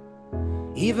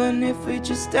 Even if we're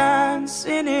just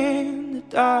dancing in the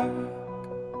dark.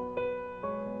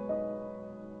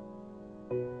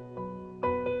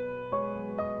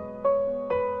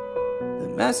 The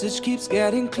message keeps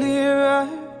getting clearer.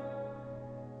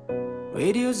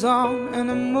 Radio's on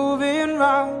and I'm moving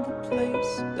round the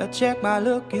place. I check my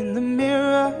look in the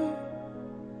mirror.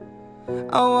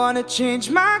 I wanna change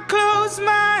my clothes,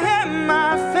 my hair,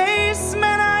 my face.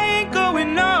 Man, I ain't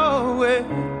going nowhere.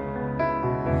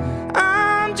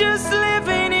 I'm just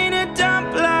living in a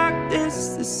dump like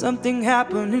this. There's something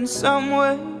happening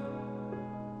somewhere.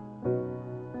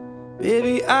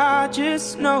 Baby, I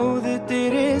just know that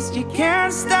it is. You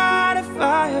can't start a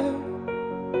fire.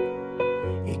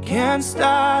 Can't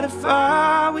start a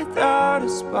fire without a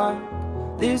spark.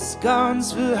 This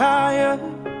gun's for hire.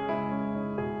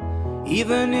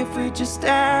 Even if we're just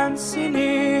dancing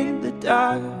in the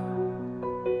dark.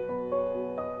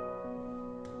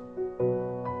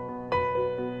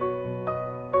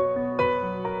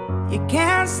 You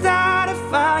can't start a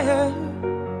fire.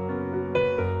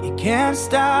 You can't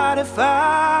start a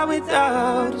fire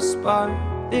without a spark.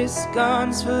 This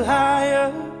gun's for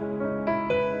hire.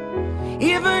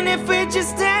 Even if we're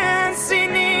just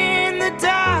dancing in the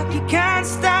dark. You can't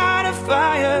start a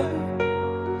fire.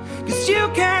 'Cause you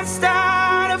can't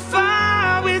start a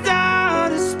fire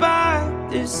without a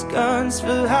spark. This gun's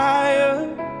for hire.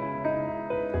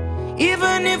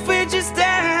 Even if we're just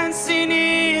dancing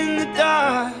in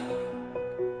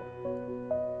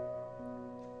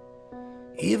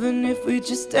Even if we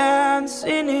just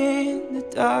dancing in the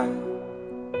dark.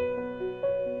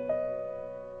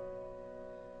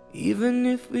 Even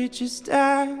if we just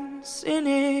dancing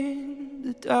in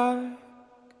the dark.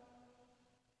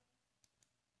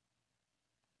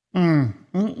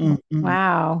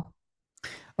 Wow.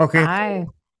 Okay.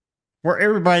 Where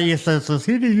everybody says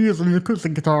he did use an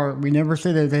acoustic guitar, we never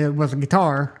said that it was a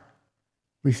guitar.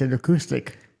 We said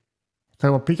acoustic.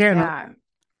 So a piano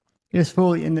is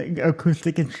fully an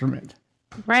acoustic instrument.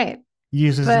 Right.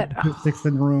 Uses acoustics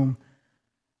in the room.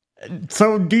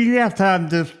 So do you have time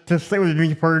to stay with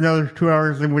me for another 2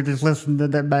 hours and we just listen to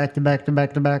that back to back to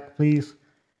back to back, please?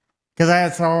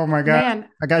 Because oh my God, man,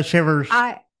 I got shivers.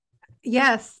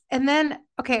 Yes. And then,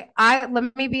 okay,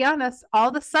 let me be honest. All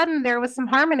of a sudden there was some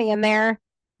harmony in there.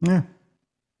 Yeah.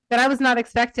 That I was not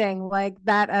expecting, like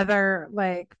that other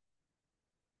like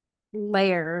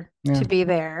layer to be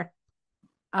there.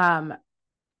 But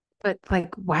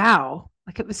like, wow,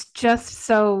 like it was just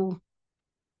so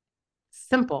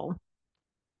simple.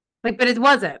 Like, but it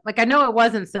wasn't. Like, I know it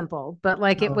wasn't simple, but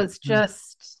like it was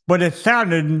just. But it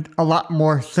sounded a lot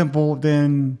more simple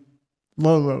than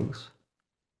Lolo's.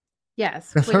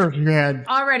 Yes, which you had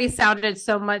already sounded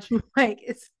so much like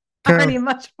it's already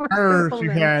much more simple. You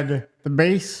had the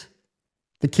bass,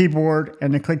 the keyboard,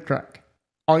 and the click track.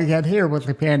 All you had here was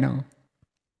the piano.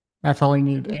 That's all you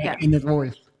needed in his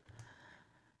voice.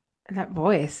 And that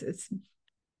voice, it's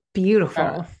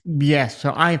beautiful. Yes,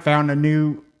 so I found a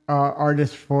new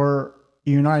artist for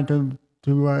you and I to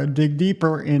dig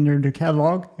deeper into the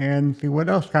catalog and see what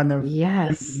else kind of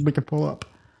we could pull up.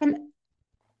 And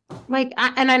like,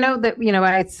 I know that,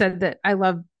 I said that I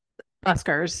love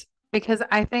buskers because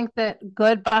I think that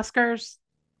good buskers,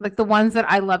 like the ones that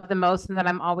I love the most and that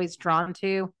I'm always drawn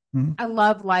to, I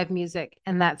love live music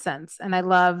in that sense. And I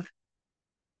love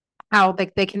how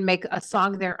like they can make a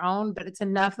song their own, but it's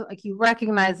enough that like you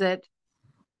recognize it,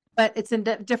 but it's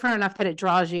different enough that it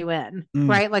draws you in,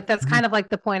 right? Like that's kind of like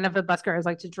the point of a busker is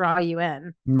like to draw you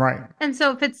in. Right. And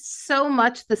so if it's so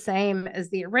much the same as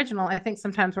the original, I think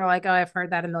sometimes we're like, oh, I've heard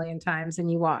that a million times and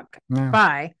you walk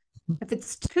by. If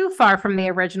it's too far from the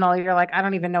original, you're like, I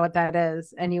don't even know what that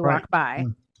is. And you walk by.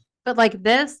 But like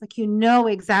this, like,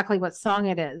 exactly what song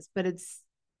it is, but it's,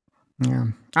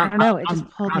 I don't know. It just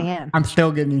pulled me in. I'm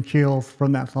still getting chills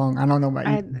from that song. I don't know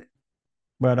about you.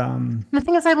 But the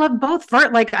thing is, I love both.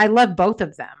 I love both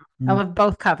of them. I love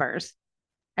both covers.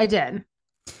 I did.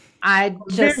 I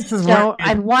just don't.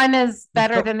 And one is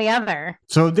better than the other.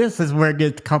 So this is where it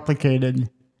gets complicated.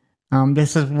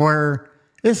 This is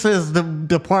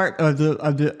the part of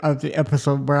the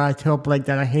episode where I tell Blake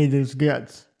that I hate his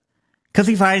guts because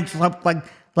he finds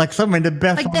like some of the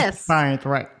best like this. Finds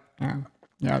right.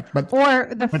 Yeah, or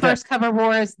the first cover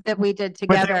wars that we did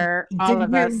together, all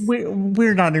of us.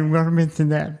 We're not even going to mention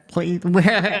that, please.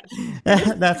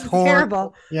 That's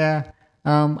horrible. Yeah,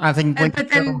 I think. Blake but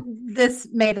then this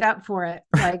made up for it,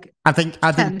 like I think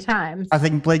 10 times. I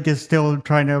think Blake is still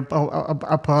trying to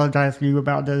apologize to you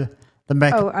about the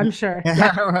back. Oh, I'm sure.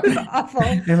 Yeah, it was awful.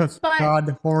 It was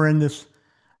horrendous.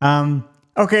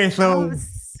 Okay, so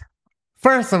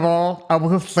first of all, I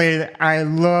will say that I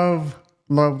love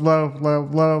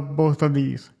both of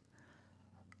these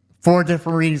for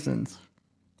different reasons.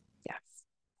 Yes.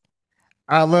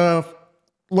 I love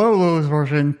Lolo's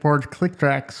version for click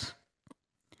tracks.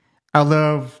 I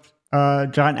love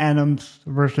John Adams'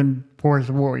 version for his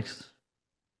voice.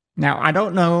 Now, I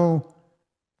don't know.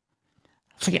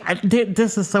 See,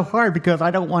 this is so hard because I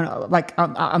don't want to, like,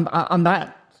 I'm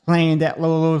not saying that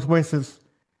Lolo's voice is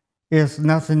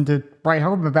nothing to write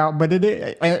home about, but it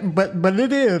is. But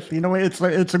it is.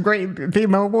 It's a great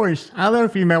female voice. I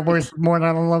love female voices more than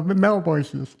I love male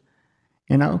voices.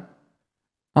 And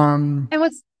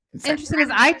what's interesting is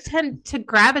I tend to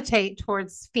gravitate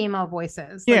towards female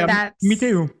voices. Yeah, me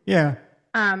too. Yeah.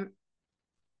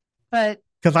 But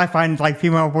because I find like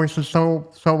female voices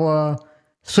so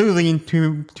soothing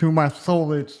to my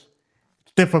soul, it's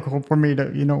difficult for me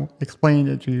to explain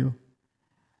it to you.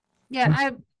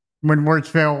 Yeah, when words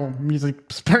fail, music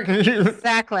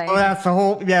exactly. Well, that's the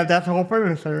whole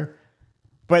premise there.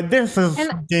 But this is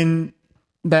something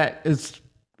that is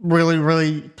really,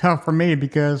 really tough for me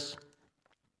because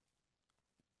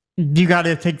you got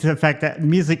to take the fact that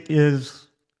music is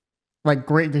like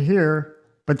great to hear,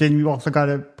 but then you also got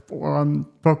to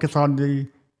focus on the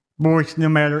voice, no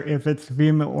matter if it's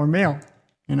female or male.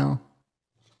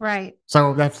 Right.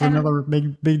 So that's another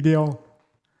big deal.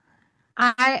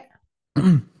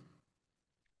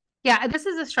 Yeah, this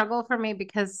is a struggle for me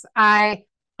because I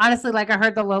honestly, I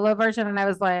heard the Lolo version and I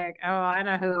was like, oh, I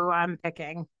know who I'm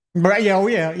picking. Right? Yeah.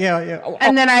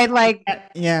 And then I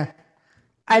yeah.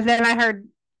 then I heard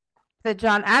the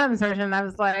John Adams version. I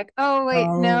was like, oh wait,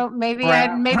 Oh, no, maybe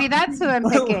crap. maybe that's who I'm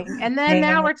picking. And then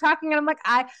now we're talking, and I'm like,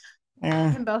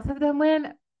 Yeah. can both of them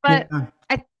win? But Yeah.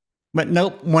 I, But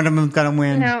nope, one of them's gonna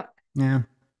win. Yeah.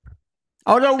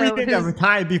 Although we So did have a who's-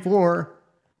 tie before.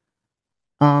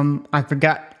 I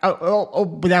forgot.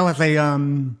 But that was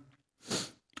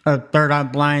a Third Eye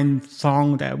Blind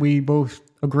song that we both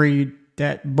agreed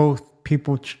that both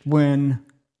people should win.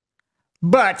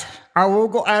 But I will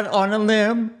go out on a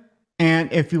limb,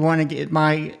 and if you want to get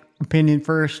my opinion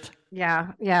first,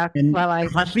 yeah. and Well,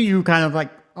 if I see you kind of like,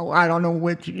 oh, I don't know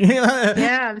which.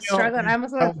 I'm struggling. I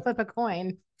almost want to flip a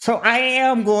coin. So I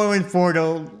am going for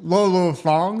the Lolo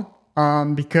song,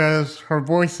 because her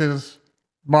voice is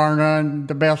bar none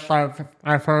the best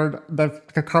I've heard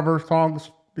the cover songs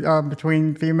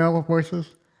between female voices.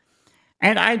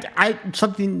 And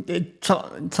something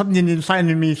inside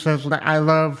of me says that I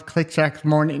love Click Tracks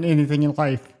more than anything in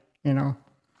life. You know,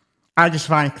 I just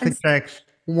find Click Tracks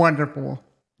wonderful.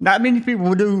 Not many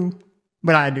people do,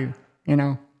 but I do. You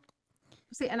know.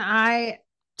 See, and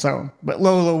but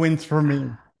Lolo wins for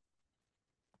me.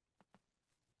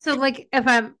 so like if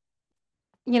I'm,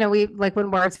 we like when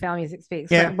words fail, music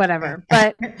speaks, Yeah. or whatever.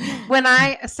 But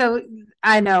so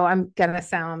I know I'm gonna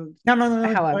sound, No.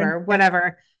 however,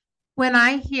 whatever. When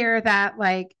I hear that,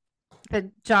 like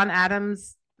the John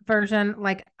Adams version,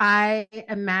 like I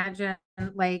imagine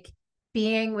like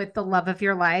being with the love of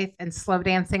your life and slow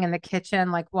dancing in the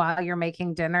kitchen, like while you're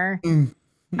making dinner.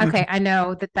 Okay, I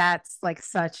know that that's like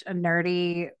such a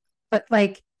nerdy, but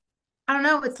like I don't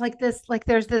know, it's like this, like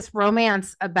there's this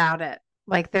romance about it.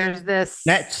 Like there's this.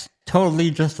 That's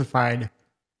totally justified.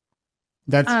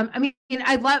 That's I mean,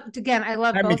 I love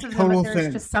That both makes of them, total but there's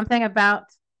sense. just something about.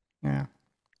 yeah.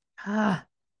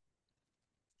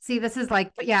 See, this is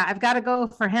like, yeah, I've got to go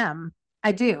for him.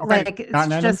 I do. Okay, Like it's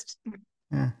John Adams? just,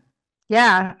 Yeah.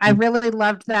 yeah, I really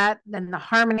loved that. And the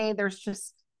harmony, there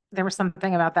was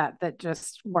something about that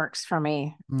just works for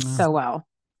me so well.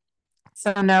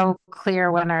 So no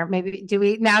clear winner. Maybe do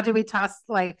we toss,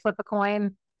 like, flip a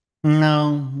coin?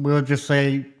 No, we'll just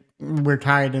say we're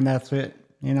tied and that's it.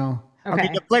 You know. I mean,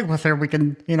 Okay. if Blake was there, we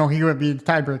can. You know, he would be the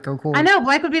tiebreaker. Of course. I know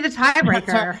Blake would be the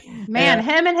tiebreaker. Man, Yeah.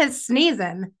 him and his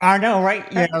sneezing. I know, right?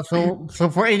 Yeah. So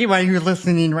for anybody who's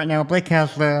listening right now, Blake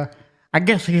has I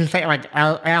guess you could say like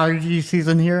allergy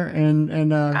season here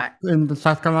in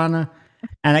South Carolina,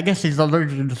 and I guess he's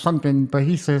allergic to something. But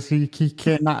he says he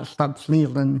cannot stop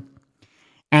sneezing.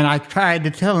 And I tried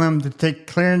to tell him to take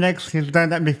Clarinex. He's done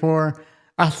that before.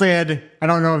 I said, I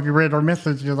don't know if you read our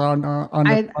messages on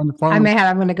the phone. I may have.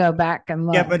 I'm going to go back and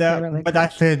look. Yeah, but I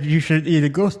said you should eat a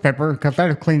ghost pepper because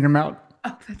that'll clean them out.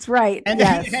 Oh, that's right. And,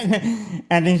 Yes.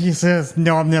 and then he says,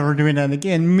 "No, I'm never doing that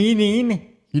again."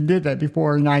 Meaning he did that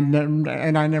before, and I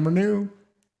never knew.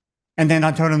 And then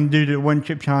I told him to do the one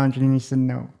chip challenge, and he said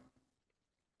no.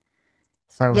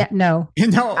 So Yeah. No.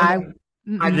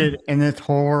 I did, and it's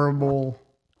horrible,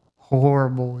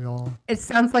 y'all. It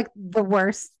sounds like the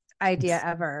worst idea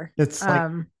ever. It's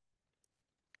like,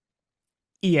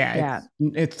 yeah.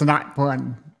 it's not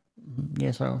fun.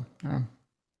 Yeah, so.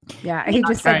 Yeah, he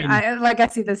just said, I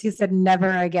see this. He said, never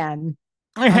again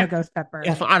on a ghost pepper.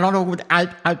 Yes, I don't know.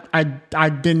 I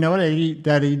didn't know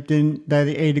that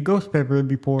he ate a ghost pepper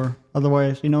before.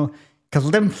 Otherwise,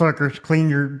 because them suckers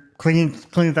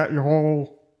cleans out your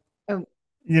whole,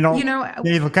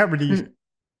 nasal cavities.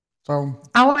 So.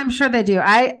 Oh, I'm sure they do.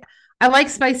 I like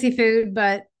spicy food,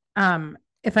 but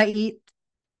if I eat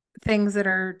things that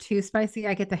are too spicy,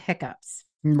 I get the hiccups.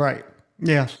 Right.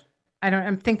 Yes.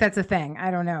 I think that's a thing. I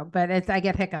don't know, but I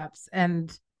get hiccups,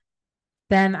 and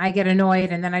then I get annoyed,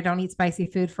 and then I don't eat spicy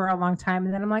food for a long time,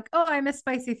 and then I'm like, oh, I miss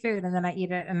spicy food, and then I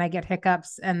eat it, and I get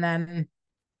hiccups, and then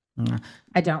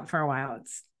I don't for a while.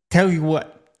 Tell you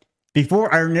what,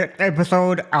 before our next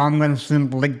episode, I'm gonna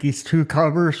send like these two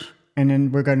covers, and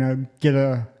then we're gonna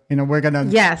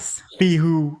get see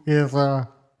who is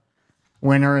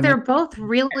winner. They're both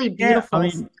really beautiful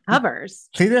covers.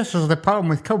 See, this is the problem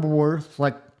with cover wars.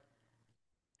 Like,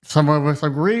 some of us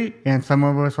agree, and some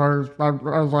of us are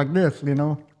like this, We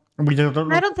just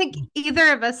don't. I don't think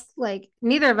neither of us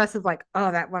is like,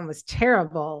 oh, that one was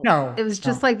terrible. No, it was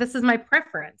just like, this is my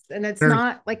preference, and it's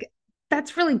not like,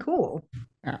 that's really cool.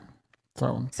 Yeah.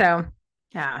 So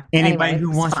yeah. Anybody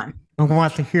who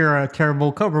wants to hear a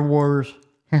terrible cover wars,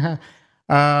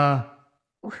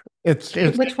 it's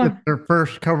which one? It's their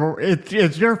first cover.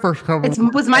 It's your first cover. It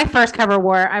was my first cover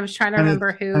war. I was trying to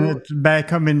remember who. And it's Bad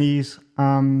Company's.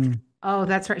 Oh,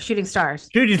 that's right. Shooting Stars.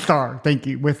 Shooting Star. Thank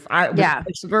you. With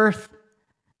Earth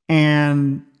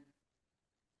and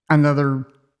another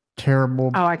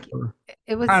terrible. Oh,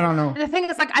 it was. I don't know. And the thing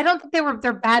is, like, I don't think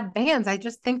they're bad bands. I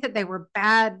just think that they were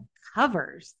bad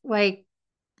covers. Like,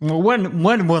 Well,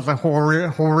 one was a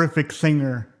horrific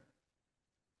singer.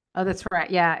 oh, that's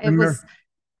right. Yeah, it Remember? was.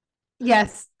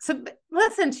 Yes. So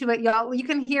listen to it, y'all. You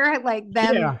can hear it, like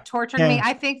them torturing me.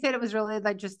 I think that it was really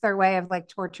like just their way of like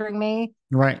torturing me,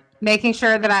 Right? making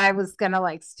sure that I was gonna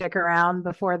like stick around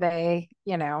before they,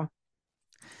 I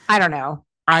don't know.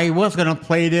 I was gonna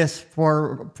play this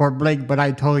for Blake, but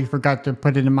I totally forgot to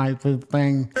put it in my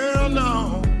thing. Hell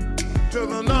no. To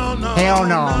the no, no. Hell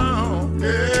no.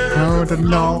 Yeah.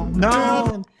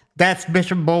 No. That's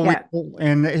Bishop Bowie,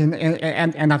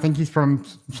 and I think he's from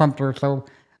Sumter, so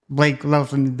Blake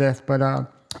loves him to death. But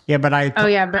but I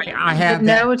have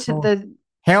no to the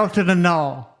Hell to the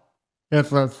No.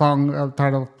 It's a song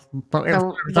title.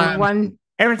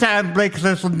 Every time Blake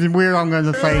says something weird, I'm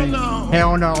going to say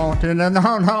hell no to the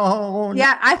no.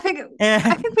 Yeah, I think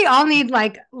we all need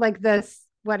like this.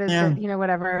 What is it?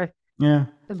 Whatever. Yeah.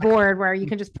 The board where you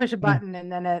can just push a button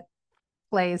and then it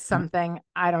plays something.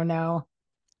 I don't know.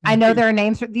 I know there are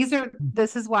names for these.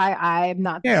 This is why I'm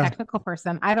not the technical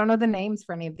person. I don't know the names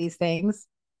for any of these things.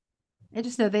 I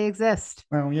just know they exist.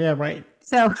 Well, yeah, right.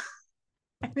 So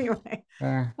anyway,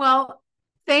 well,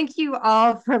 thank you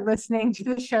all for listening to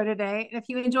the show today. And if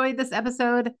you enjoyed this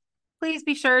episode, please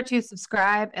be sure to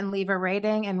subscribe and leave a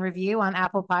rating and review on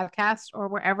Apple Podcasts or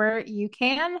wherever you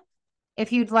can.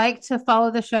 If you'd like to follow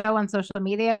the show on social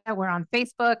media, we're on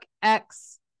Facebook,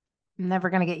 X. I'm never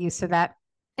going to get used to that.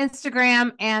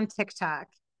 Instagram and TikTok.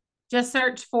 Just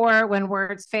search for When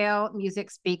Words Fail,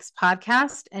 Music Speaks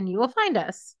podcast, and you will find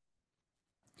us.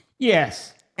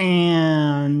 Yes.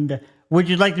 And would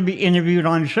you like to be interviewed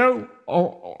on the show?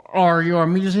 Or are you a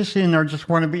musician or just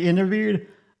want to be interviewed?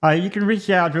 You can reach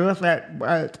out to us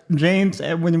at James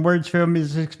at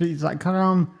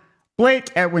whenwordsfailmusicspeaks.com, Blake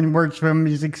at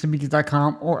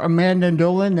whenwordsfailmusicspeaks.com, or Amanda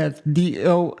Dolan, that's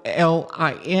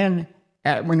DOLIN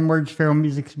at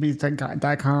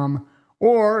whenwordsfailmusicspeaks.com,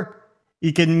 or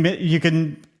you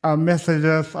can message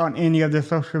us on any of the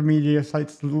social media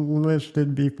sites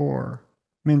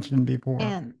mentioned before.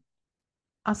 And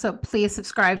also, please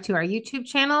subscribe to our YouTube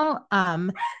channel,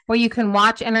 where you can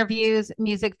watch interviews,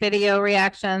 music video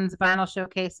reactions, vinyl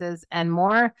showcases, and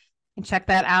more. And check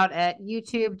that out at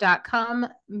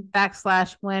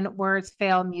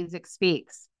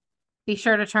youtube.com/whenwordsfailmusicspeaks. Be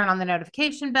sure to turn on the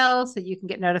notification bell so you can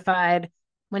get notified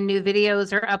when new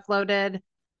videos are uploaded.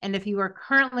 And if you are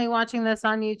currently watching this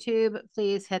on YouTube,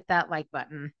 please hit that like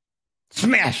button.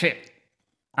 Smash it.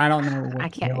 I don't know. I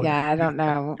can't. Yeah, I don't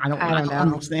know. I don't know.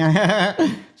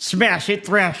 Understand. Smash it,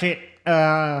 thrash it,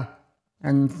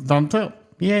 and thumbs up.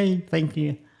 Yay! Thank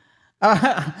you. For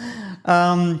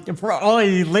all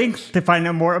the links to find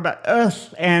out more about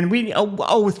us, and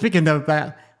speaking of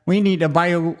that, we need a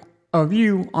bio of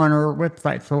you on our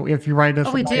website. So if you write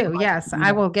us, we do. Yes,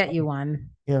 I will get you one.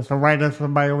 Yeah, so write us a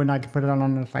bio, and I can put it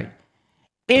on the site.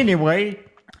 Anyway.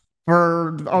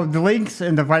 For all the links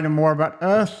and to find out more about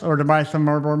us or to buy some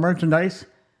more merchandise,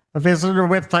 visit our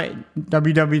website,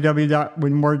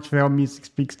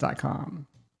 www.whenwordsfailmusicspeaks.com.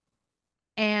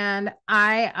 And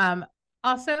I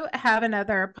also have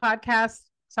another podcast.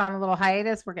 It's on a little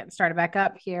hiatus. We're getting started back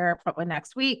up here probably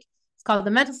next week. It's called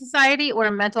The Mental Society,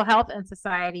 where mental health and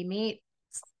society meet.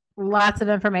 Lots of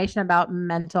information about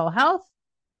mental health.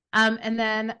 And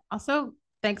then also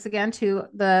thanks again to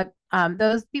the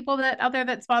those people out there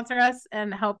that sponsor us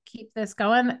and help keep this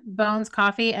going, Bones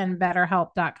Coffee and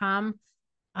BetterHelp.com.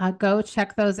 Go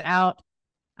check those out.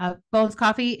 Bones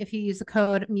Coffee, if you use the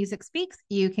code Music Speaks,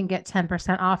 you can get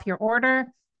 10% off your order.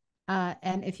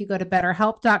 And if you go to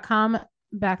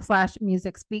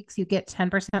BetterHelp.com/Music Speaks, you get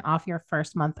 10% off your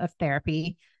first month of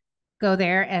therapy. Go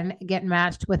there and get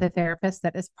matched with a therapist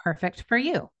that is perfect for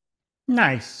you.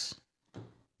 Nice.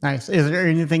 Is there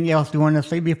anything else you want to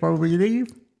say before we leave?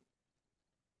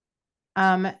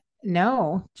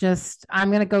 No, just I'm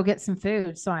going to go get some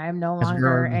food. So I am no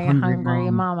longer a hungry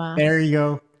mama. There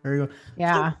you go.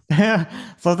 Yeah.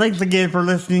 So thanks again for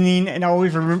listening. And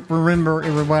always remember,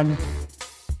 everyone,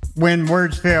 when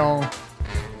words fail,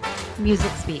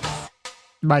 music speaks.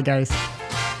 Bye, guys.